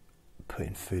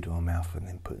putting food in my mouth and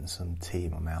then putting some tea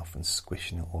in my mouth and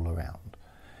squishing it all around.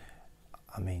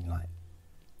 I mean like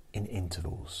in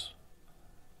intervals.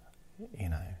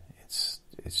 It's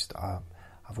just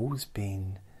I've always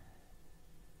found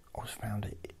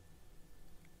it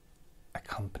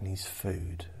accompanies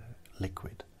food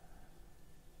liquid.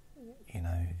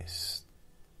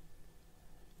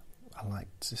 I like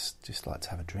just like to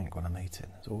have a drink when I'm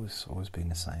eating. It's always been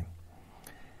the same.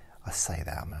 I say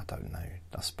that, I don't know.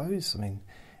 I suppose, it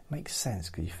makes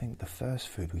sense, because you think the first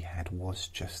food we had was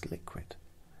just liquid,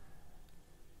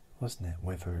 wasn't it?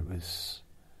 Whether it was,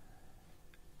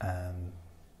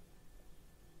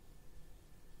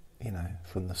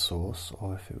 from the source,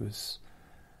 or if it was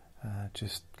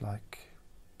just like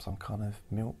some kind of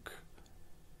milk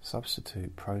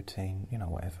substitute, protein,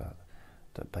 whatever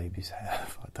that babies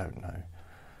have. I don't know.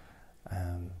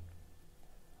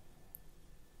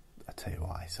 I tell you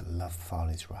what, I used to love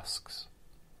Farley's rusks.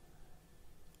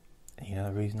 And you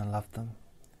know the reason I loved them?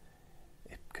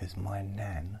 It's because my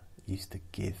nan used to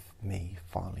give me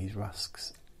Farley's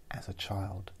rusks as a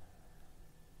child.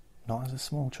 Not as a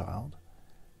small child,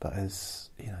 but as,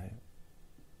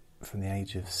 from the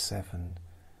age of 7,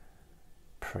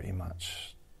 pretty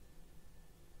much.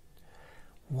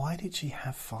 Why did she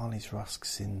have Farley's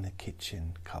rusks in the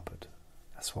kitchen cupboard?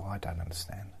 That's what I don't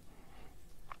understand.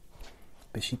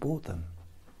 But she bought them,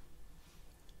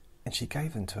 and she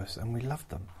gave them to us, and we loved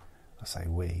them. I say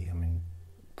we,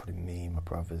 probably me, my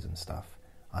brothers and stuff.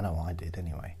 I know I did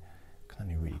anyway. I can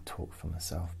only really talk for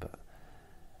myself, but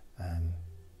I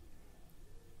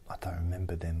don't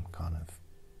remember them kind of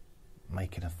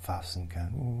making a fuss and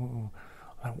going, "Ooh,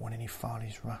 I don't want any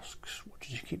Farley's rusks. What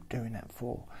did you keep doing that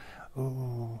for?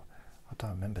 Ooh." I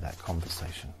don't remember that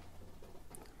conversation.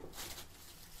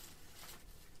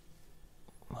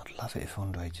 I'd love it if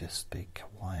Andre just be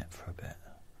quiet for a bit.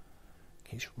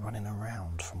 He's running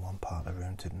around from one part of the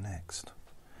room to the next.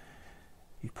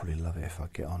 You'd probably love it if I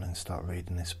get on and start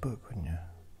reading this book, wouldn't you?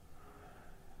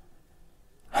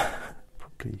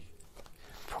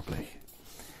 Probably.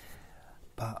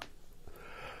 But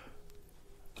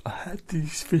I had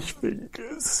these fish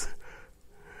fingers.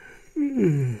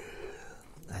 I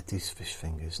had these fish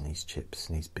fingers and these chips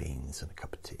and these beans and a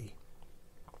cup of tea.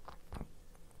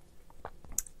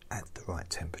 At the right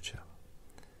temperature.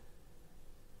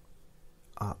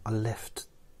 I left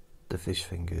the fish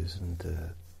fingers and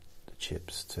the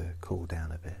chips to cool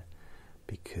down a bit,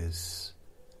 because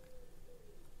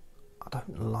I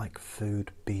don't like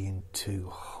food being too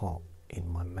hot in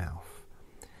my mouth,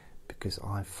 because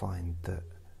I find that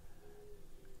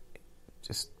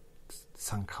it's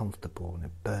uncomfortable and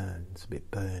it burns, a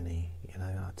bit burny, you know.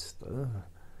 I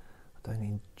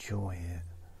don't enjoy it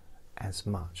as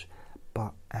much,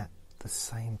 but at the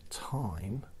same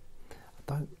time, I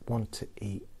don't want to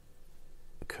eat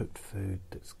cooked food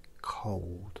that's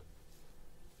cold.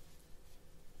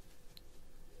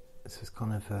 It's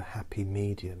kind of a happy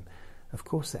medium. Of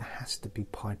course, it has to be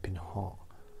piping hot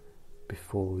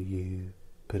before you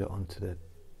put it onto the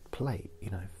plate, you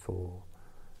know, for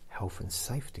health and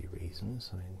safety reasons.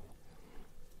 I mean,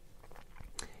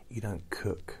 you don't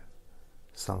cook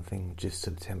something just to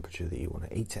the temperature that you want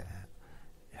to eat it at.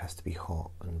 It has to be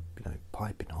hot and, you know,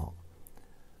 piping hot.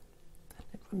 I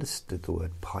never understood the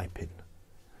word piping,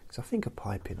 because I think of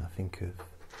piping, I think of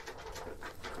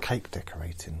cake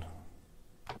decorating.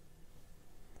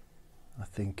 I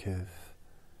think of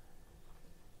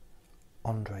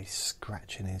Andre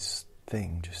scratching his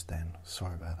thing just then.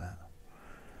 Sorry about that.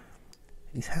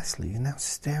 He's Hasley, he's now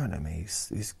staring at me.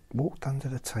 He's walked under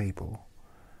the table.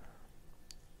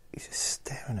 He's just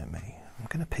staring at me. I'm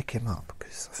going to pick him up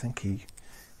because I think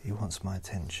he wants my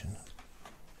attention.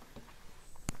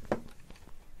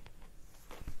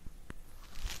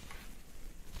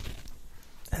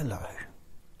 Hello.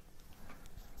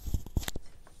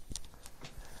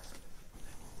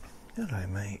 Hello,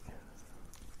 mate.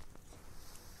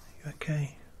 You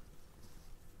okay?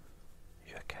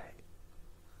 You okay?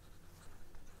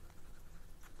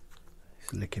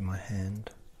 He's licking my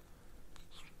hand.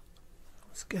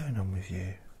 What's going on with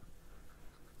you?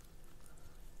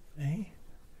 Eh?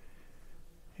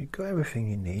 You got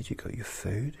everything you need. You got your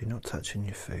food. You're not touching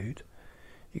your food.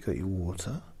 You got your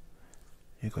water.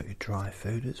 You got your dry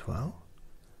food as well.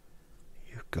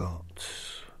 You've got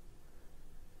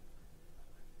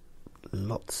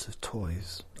lots of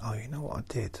toys. Oh, you know what I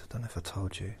did? I don't know if I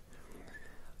told you.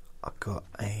 I got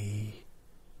a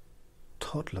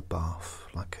toddler bath,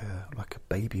 like a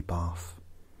baby bath,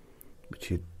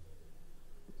 which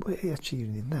actually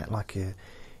in that,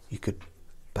 you could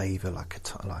bathe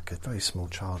like a very small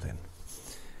child in.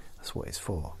 That's what it's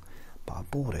for. But I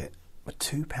bought it for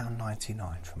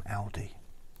 £2.99 from Aldi.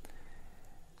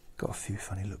 Got a few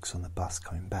funny looks on the bus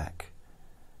coming back,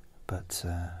 but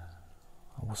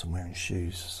I wasn't wearing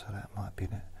shoes, so that might be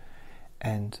it.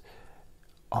 And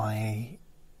I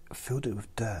filled it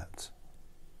with dirt,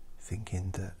 thinking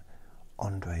that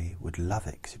Andre would love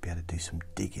it because he'd be able to do some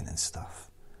digging and stuff.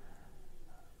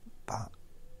 But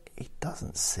he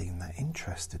doesn't seem that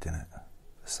interested in it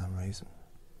for some reason.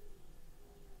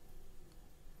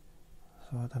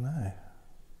 So I don't know. I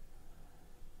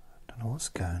don't know what's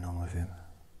going on with him.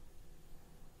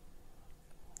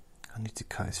 I need to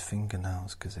cut his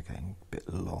fingernails because they're getting a bit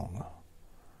long.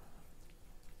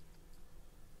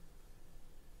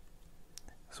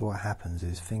 So what happens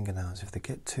is fingernails, if they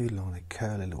get too long, they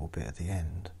curl a little bit at the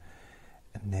end,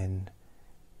 and then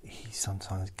he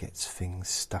sometimes gets things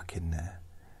stuck in there.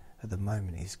 At the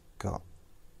moment he's got,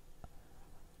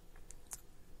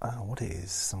 I don't know what it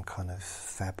is, some kind of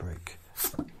fabric.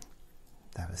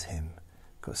 That was him.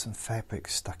 Got some fabric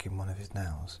stuck in one of his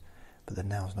nails, but the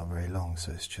nail's not very long,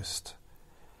 so it's just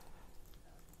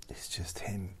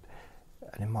him.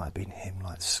 And it might have been him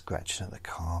like scratching at the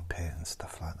carpet and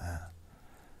stuff like that.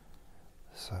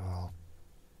 So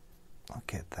I'll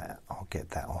get that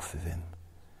off of him.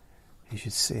 You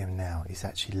should see him now. He's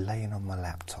actually laying on my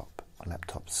laptop. My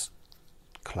laptop's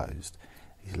closed.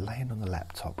 He's laying on the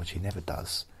laptop, which he never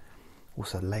does.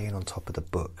 Also laying on top of the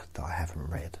book that I haven't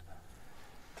read.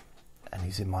 And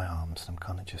he's in my arms, and I'm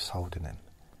kind of just holding him.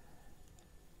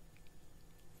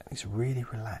 And he's really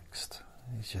relaxed.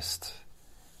 He's just...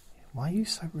 Why are you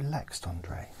so relaxed,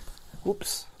 Andre?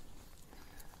 Whoops.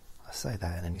 I say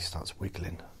that and then he starts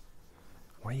wiggling.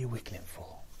 What are you wiggling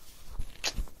for?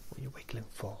 What are you wiggling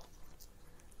for?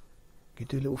 You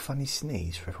do a little funny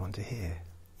sneeze for everyone to hear.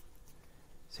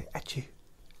 Say, achoo,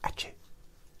 achoo,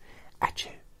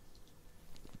 achoo.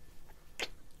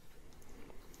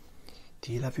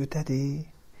 Do you love your daddy?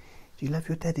 Do you love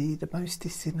your daddy the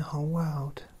mostest in the whole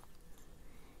world?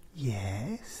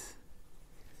 Yes.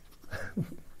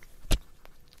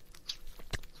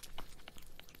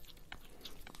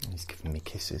 He's giving me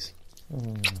kisses.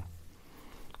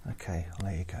 Okay, I'll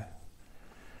let you go.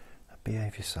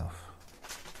 Behave yourself.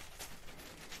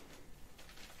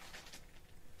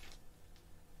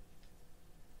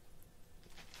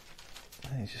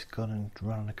 And he's just gone and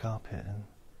run on the carpet and,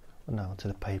 well, no, onto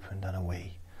the paper and done a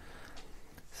wee.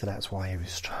 So that's why he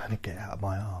was trying to get out of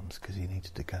my arms, because he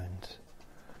needed to go and,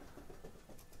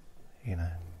 you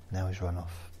know, now he's run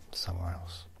off somewhere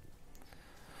else.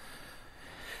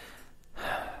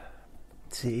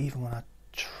 See, even when I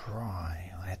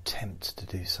attempt to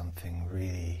do something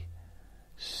really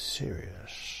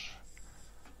serious,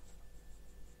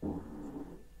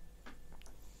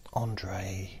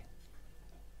 Andre,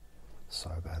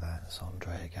 sorry about that, it's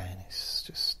Andre again, it's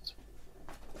just...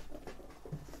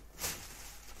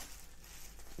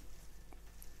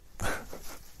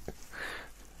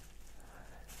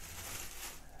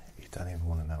 You don't even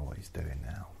want to know what he's doing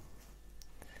now.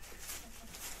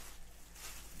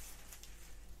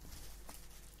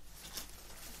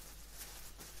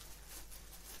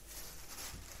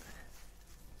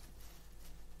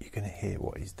 You're going to hear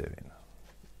what he's doing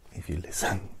if you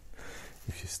listen,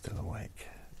 if you're still awake.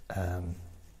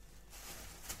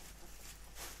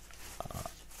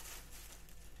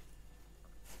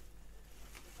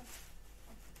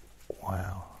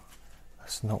 Wow,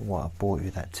 that's not what I bought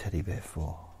you that teddy bear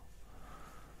for.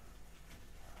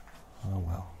 Oh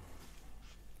well.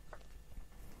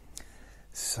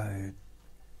 So,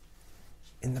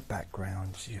 in the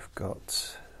background you've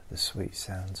got the sweet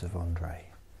sounds of Andre.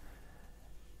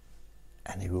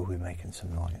 And he will be making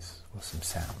some noise, or some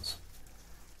sounds.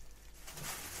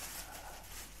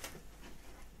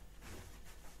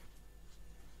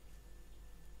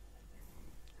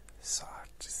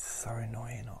 So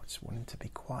annoying, I just want him to be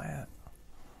quiet.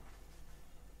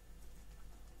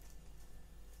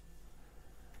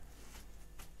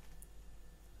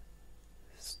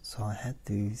 So I had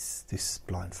this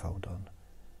blindfold on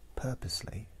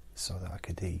purposely so that I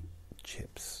could eat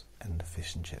chips and the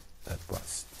fish and chip,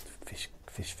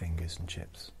 fish fingers and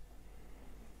chips.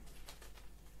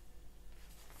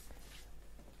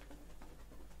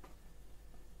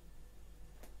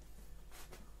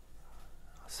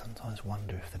 I sometimes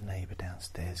wonder if the neighbour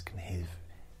downstairs can hear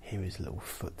his little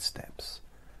footsteps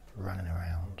running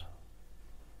around.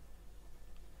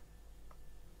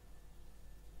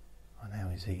 I know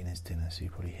he's eating his dinner, so you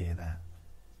probably hear that.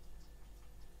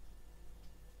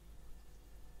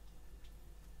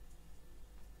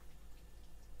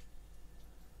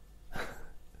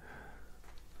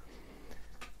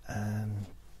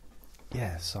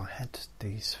 Yeah, so I had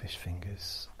these fish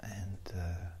fingers and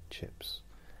chips.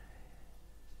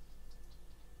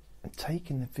 And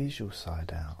taking the visual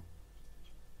side out,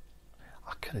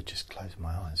 I could have just closed my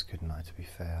eyes, couldn't I? To be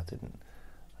fair, I don't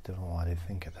know why I didn't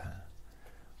think of that.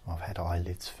 I've had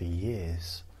eyelids for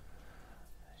years,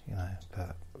 you know,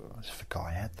 but I just forgot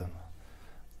I had them.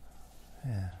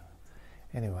 Yeah.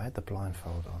 Anyway, I had the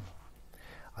blindfold on.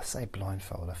 I say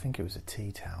blindfold, I think it was a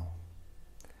tea towel.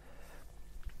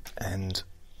 And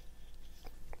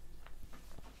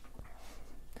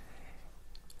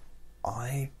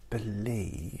I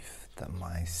believe that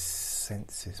my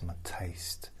senses, my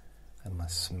taste and my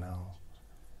smell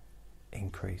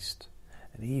increased.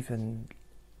 And even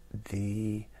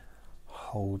the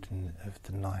holding of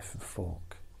the knife and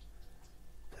fork,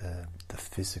 the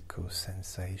physical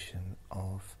sensation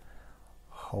of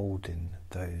holding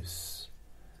those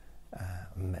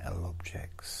metal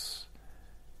objects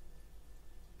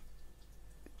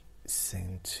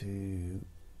seemed to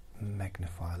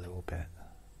magnify a little bit.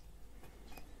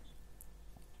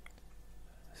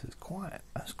 So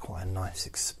that's quite a nice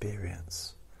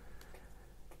experience.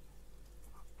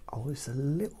 I was a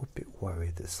little bit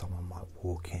worried that someone might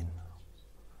walk in,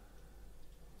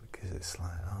 because it's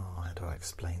like, oh, how do I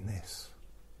explain this?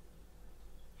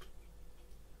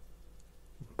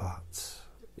 But,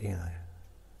 you know,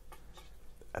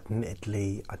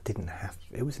 admittedly, I didn't have,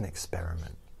 it was an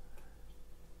experiment,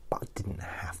 but I didn't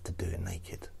have to do it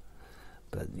naked.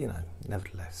 But, you know,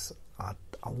 nevertheless, I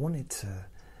wanted to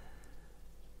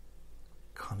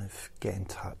kind of get in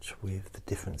touch with the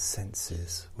different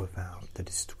senses without the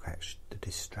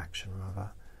distraction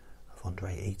rather of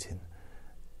Andre eating,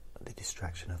 the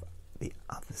distraction of the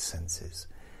other senses.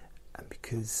 And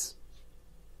because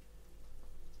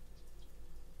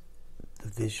the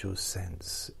visual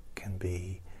sense can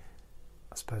be,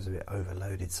 I suppose, a bit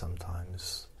overloaded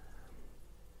sometimes,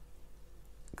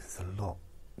 because there's a lot,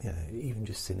 you know, even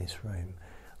just in this room,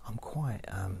 I'm quite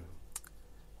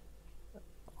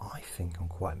I think I'm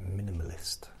quite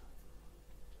minimalist,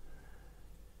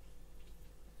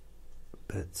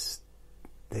 but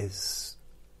there's,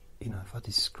 you know, if I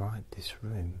described this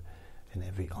room and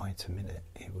every item in it,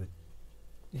 it would,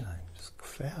 you know, just a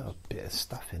fair bit of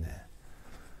stuff in there.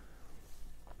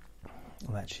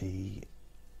 I've actually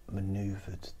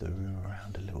manoeuvred the room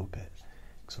around a little bit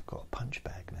because I've got a punch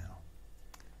bag now.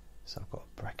 So I've got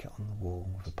a bracket on the wall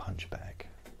with a punch bag,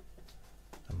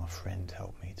 and my friend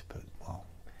helped me to put, well,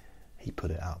 he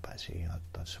put it up actually, I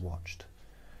just watched.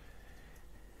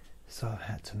 So I've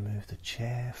had to move the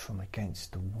chair from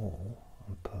against the wall.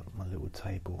 and put my little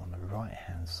table on the right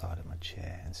hand side of my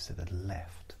chair instead of the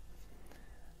left.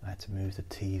 I had to move the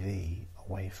TV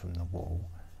away from the wall,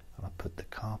 and I put the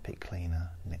carpet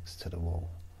cleaner next to the wall.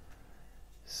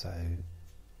 So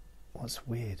what's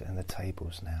weird, and the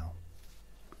table's now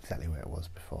exactly where it was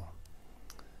before.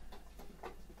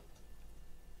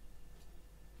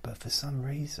 But for some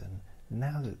reason,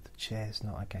 now that the chair's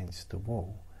not against the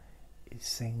wall, it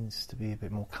seems to be a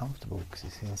bit more comfortable because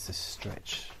it seems to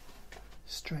stretch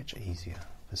easier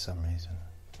for some reason.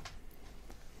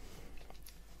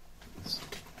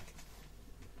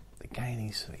 Again,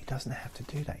 he doesn't have to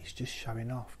do that, he's just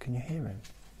showing off. Can you hear him?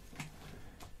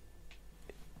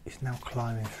 He's now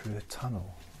climbing through a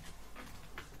tunnel.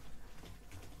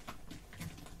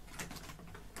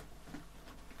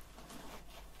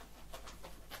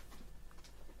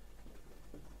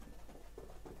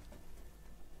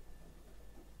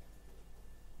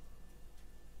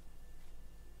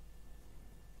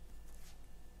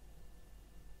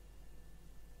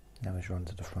 Now he's run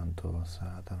to the front door, so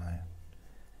I don't know.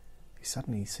 He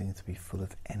suddenly seems to be full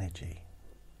of energy,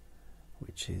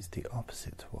 which is the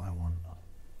opposite to what I want,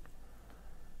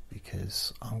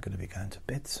 because I'm going to be going to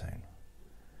bed soon,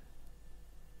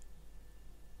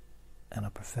 and I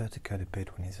prefer to go to bed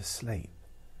when he's asleep,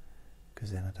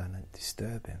 because then I don't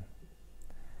disturb him.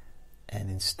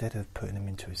 And instead of putting him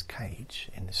into his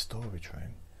cage in the storage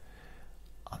room,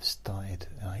 I've started.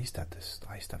 I used to have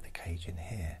the cage in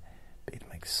here, but it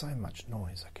makes so much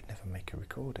noise I could never make a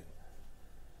recording.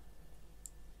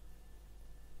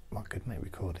 Well, I could make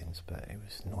recordings, but it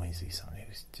was noisy, so it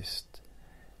was just,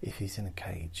 if he's in a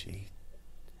cage,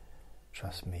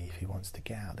 trust me, if he wants to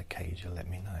get out of the cage, he'll let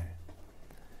me know.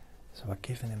 So I've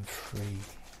given him free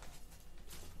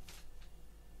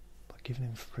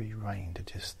rein to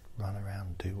just run around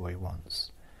and do what he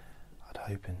wants. I'd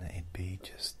hoping that he'd be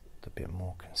just a bit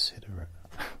more considerate.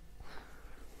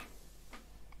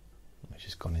 He's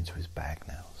just gone into his bag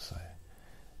now, so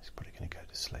he's probably going to go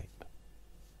to sleep.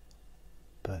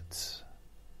 But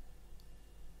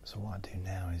so what I do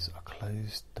now is I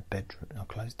close the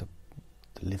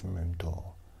living room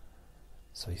door,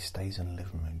 so he stays in the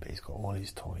living room, but he's got all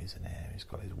his toys in there. He's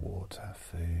got his water,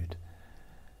 food,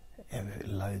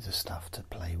 loads of stuff to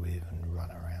play with and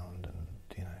run around, and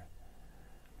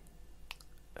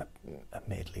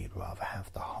admittedly he'd rather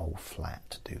have the whole flat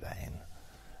to do that in,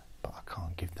 but I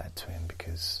can't give that to him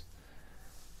because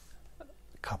a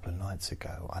couple of nights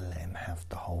ago I let him have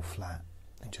the whole flat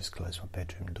and just closed my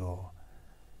bedroom door,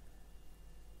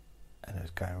 and it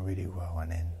was going really well,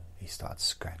 and then he started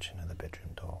scratching at the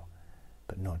bedroom door,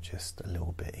 but not just a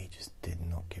little bit, he just did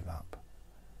not give up.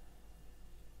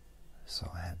 So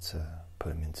I had to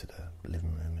put him into the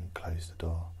living room and close the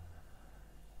door.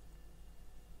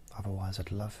 Otherwise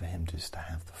I'd love for him just to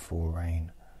have the full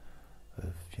reign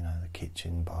of, the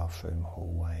kitchen, bathroom,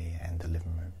 hallway and the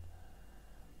living room.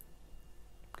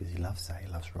 Because he loves that.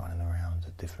 He loves running around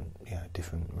to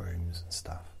different rooms and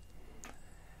stuff.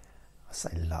 I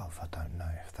say love, I don't know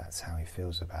if that's how he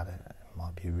feels about it. It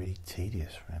might be really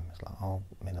tedious for him. It's like, oh,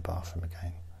 I'm in the bathroom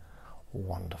again.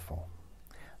 Wonderful.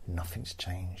 Nothing's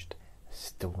changed.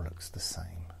 Still looks the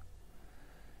same.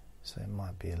 So it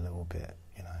might be a little bit,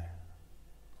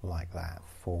 like that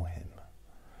for him.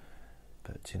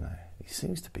 But, he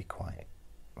seems to be quite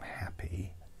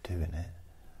happy doing it.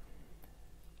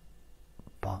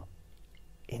 But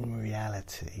in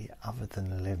reality, other than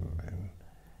the living room,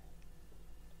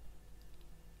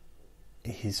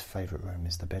 his favourite room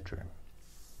is the bedroom.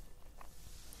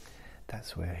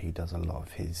 That's where he does a lot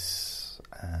of his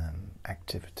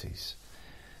activities,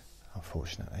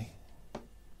 unfortunately.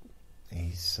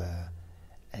 He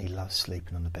loves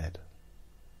sleeping on the bed,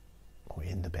 or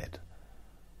in the bed,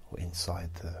 or inside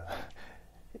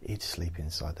he'd sleep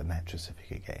inside the mattress if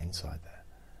he could get inside there.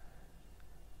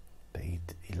 But he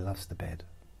loves the bed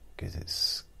because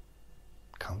it's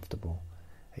comfortable.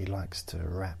 He likes to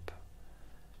rap,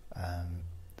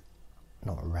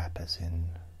 not rap as in,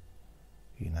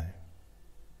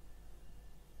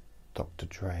 Dr.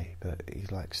 Dre, but he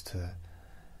likes to, I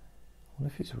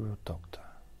wonder if he's a real doctor,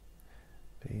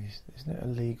 but isn't it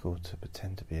illegal to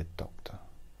pretend to be a doctor?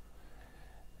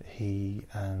 He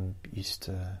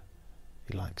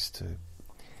likes to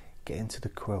get into the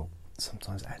quilt,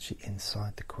 sometimes actually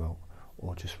inside the quilt,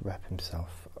 or just wrap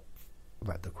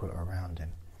the quilt around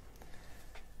him.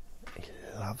 He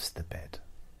loves the bed.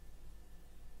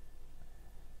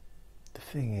 The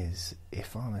thing is,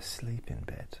 if I'm asleep in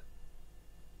bed,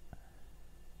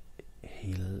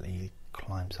 he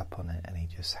climbs up on it and he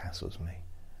just hassles me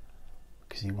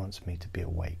because he wants me to be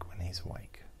awake when he's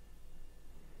awake.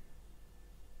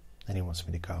 And he wants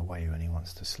me to go away when he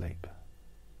wants to sleep.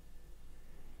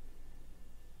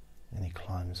 and he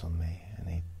climbs on me and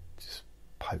he just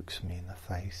pokes me in the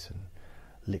face and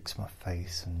licks my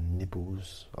face and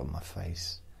nibbles on my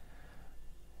face,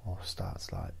 or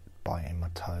starts like biting my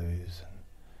toes,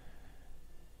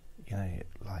 and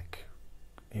like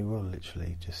he will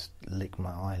literally just lick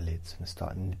my eyelids and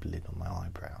start nibbling on my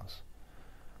eyebrows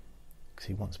because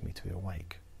he wants me to be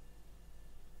awake.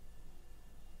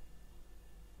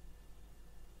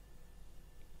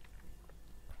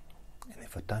 And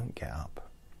if I don't get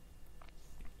up,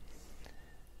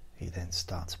 he then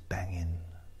starts banging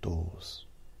doors.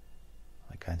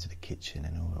 I go into the kitchen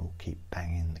and he'll keep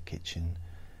banging the kitchen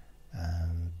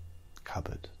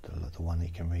cupboard, the one he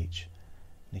can reach.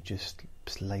 And he just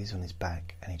lays on his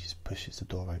back and he just pushes the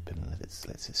door open and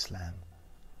lets it slam.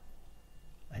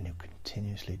 And he'll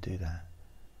continuously do that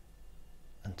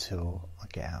until I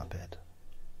get out of bed.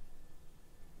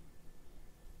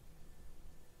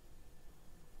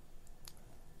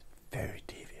 Very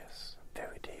devious,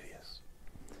 very devious.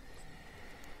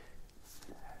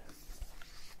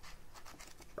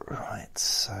 Right,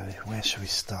 so where shall we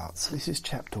start? So this is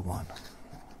chapter 1.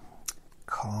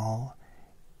 Karl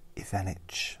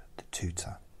Ivanich, the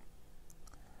tutor.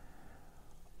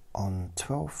 On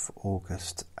 12th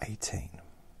August 18.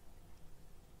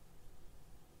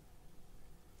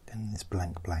 Then there's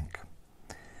blank blank.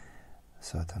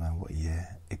 So I don't know what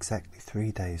year. Exactly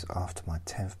 3 days after my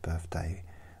 10th birthday,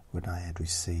 when I had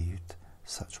received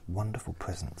such wonderful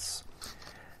presents,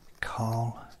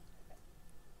 Karl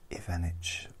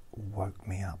Ivanich woke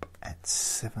me up at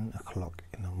 7 o'clock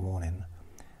in the morning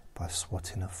by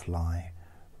swatting a fly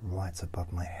right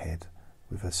above my head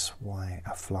with a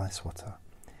fly swatter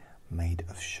made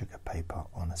of sugar paper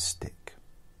on a stick.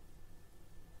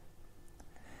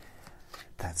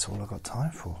 That's all I've got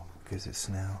time for, because it's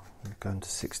now going to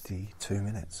 62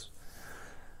 minutes.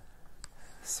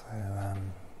 So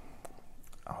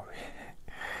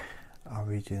I'll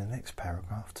read you the next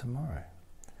paragraph tomorrow.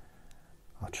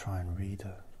 I'll try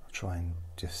and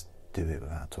just do it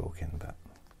without talking, but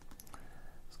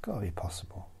it's got to be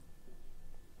possible.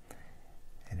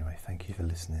 Anyway, thank you for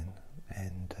listening,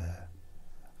 and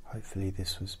hopefully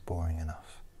this was boring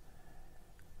enough.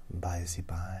 Bye.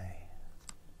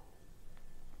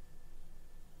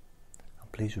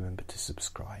 And please remember to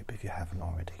subscribe if you haven't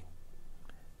already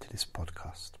to this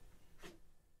podcast.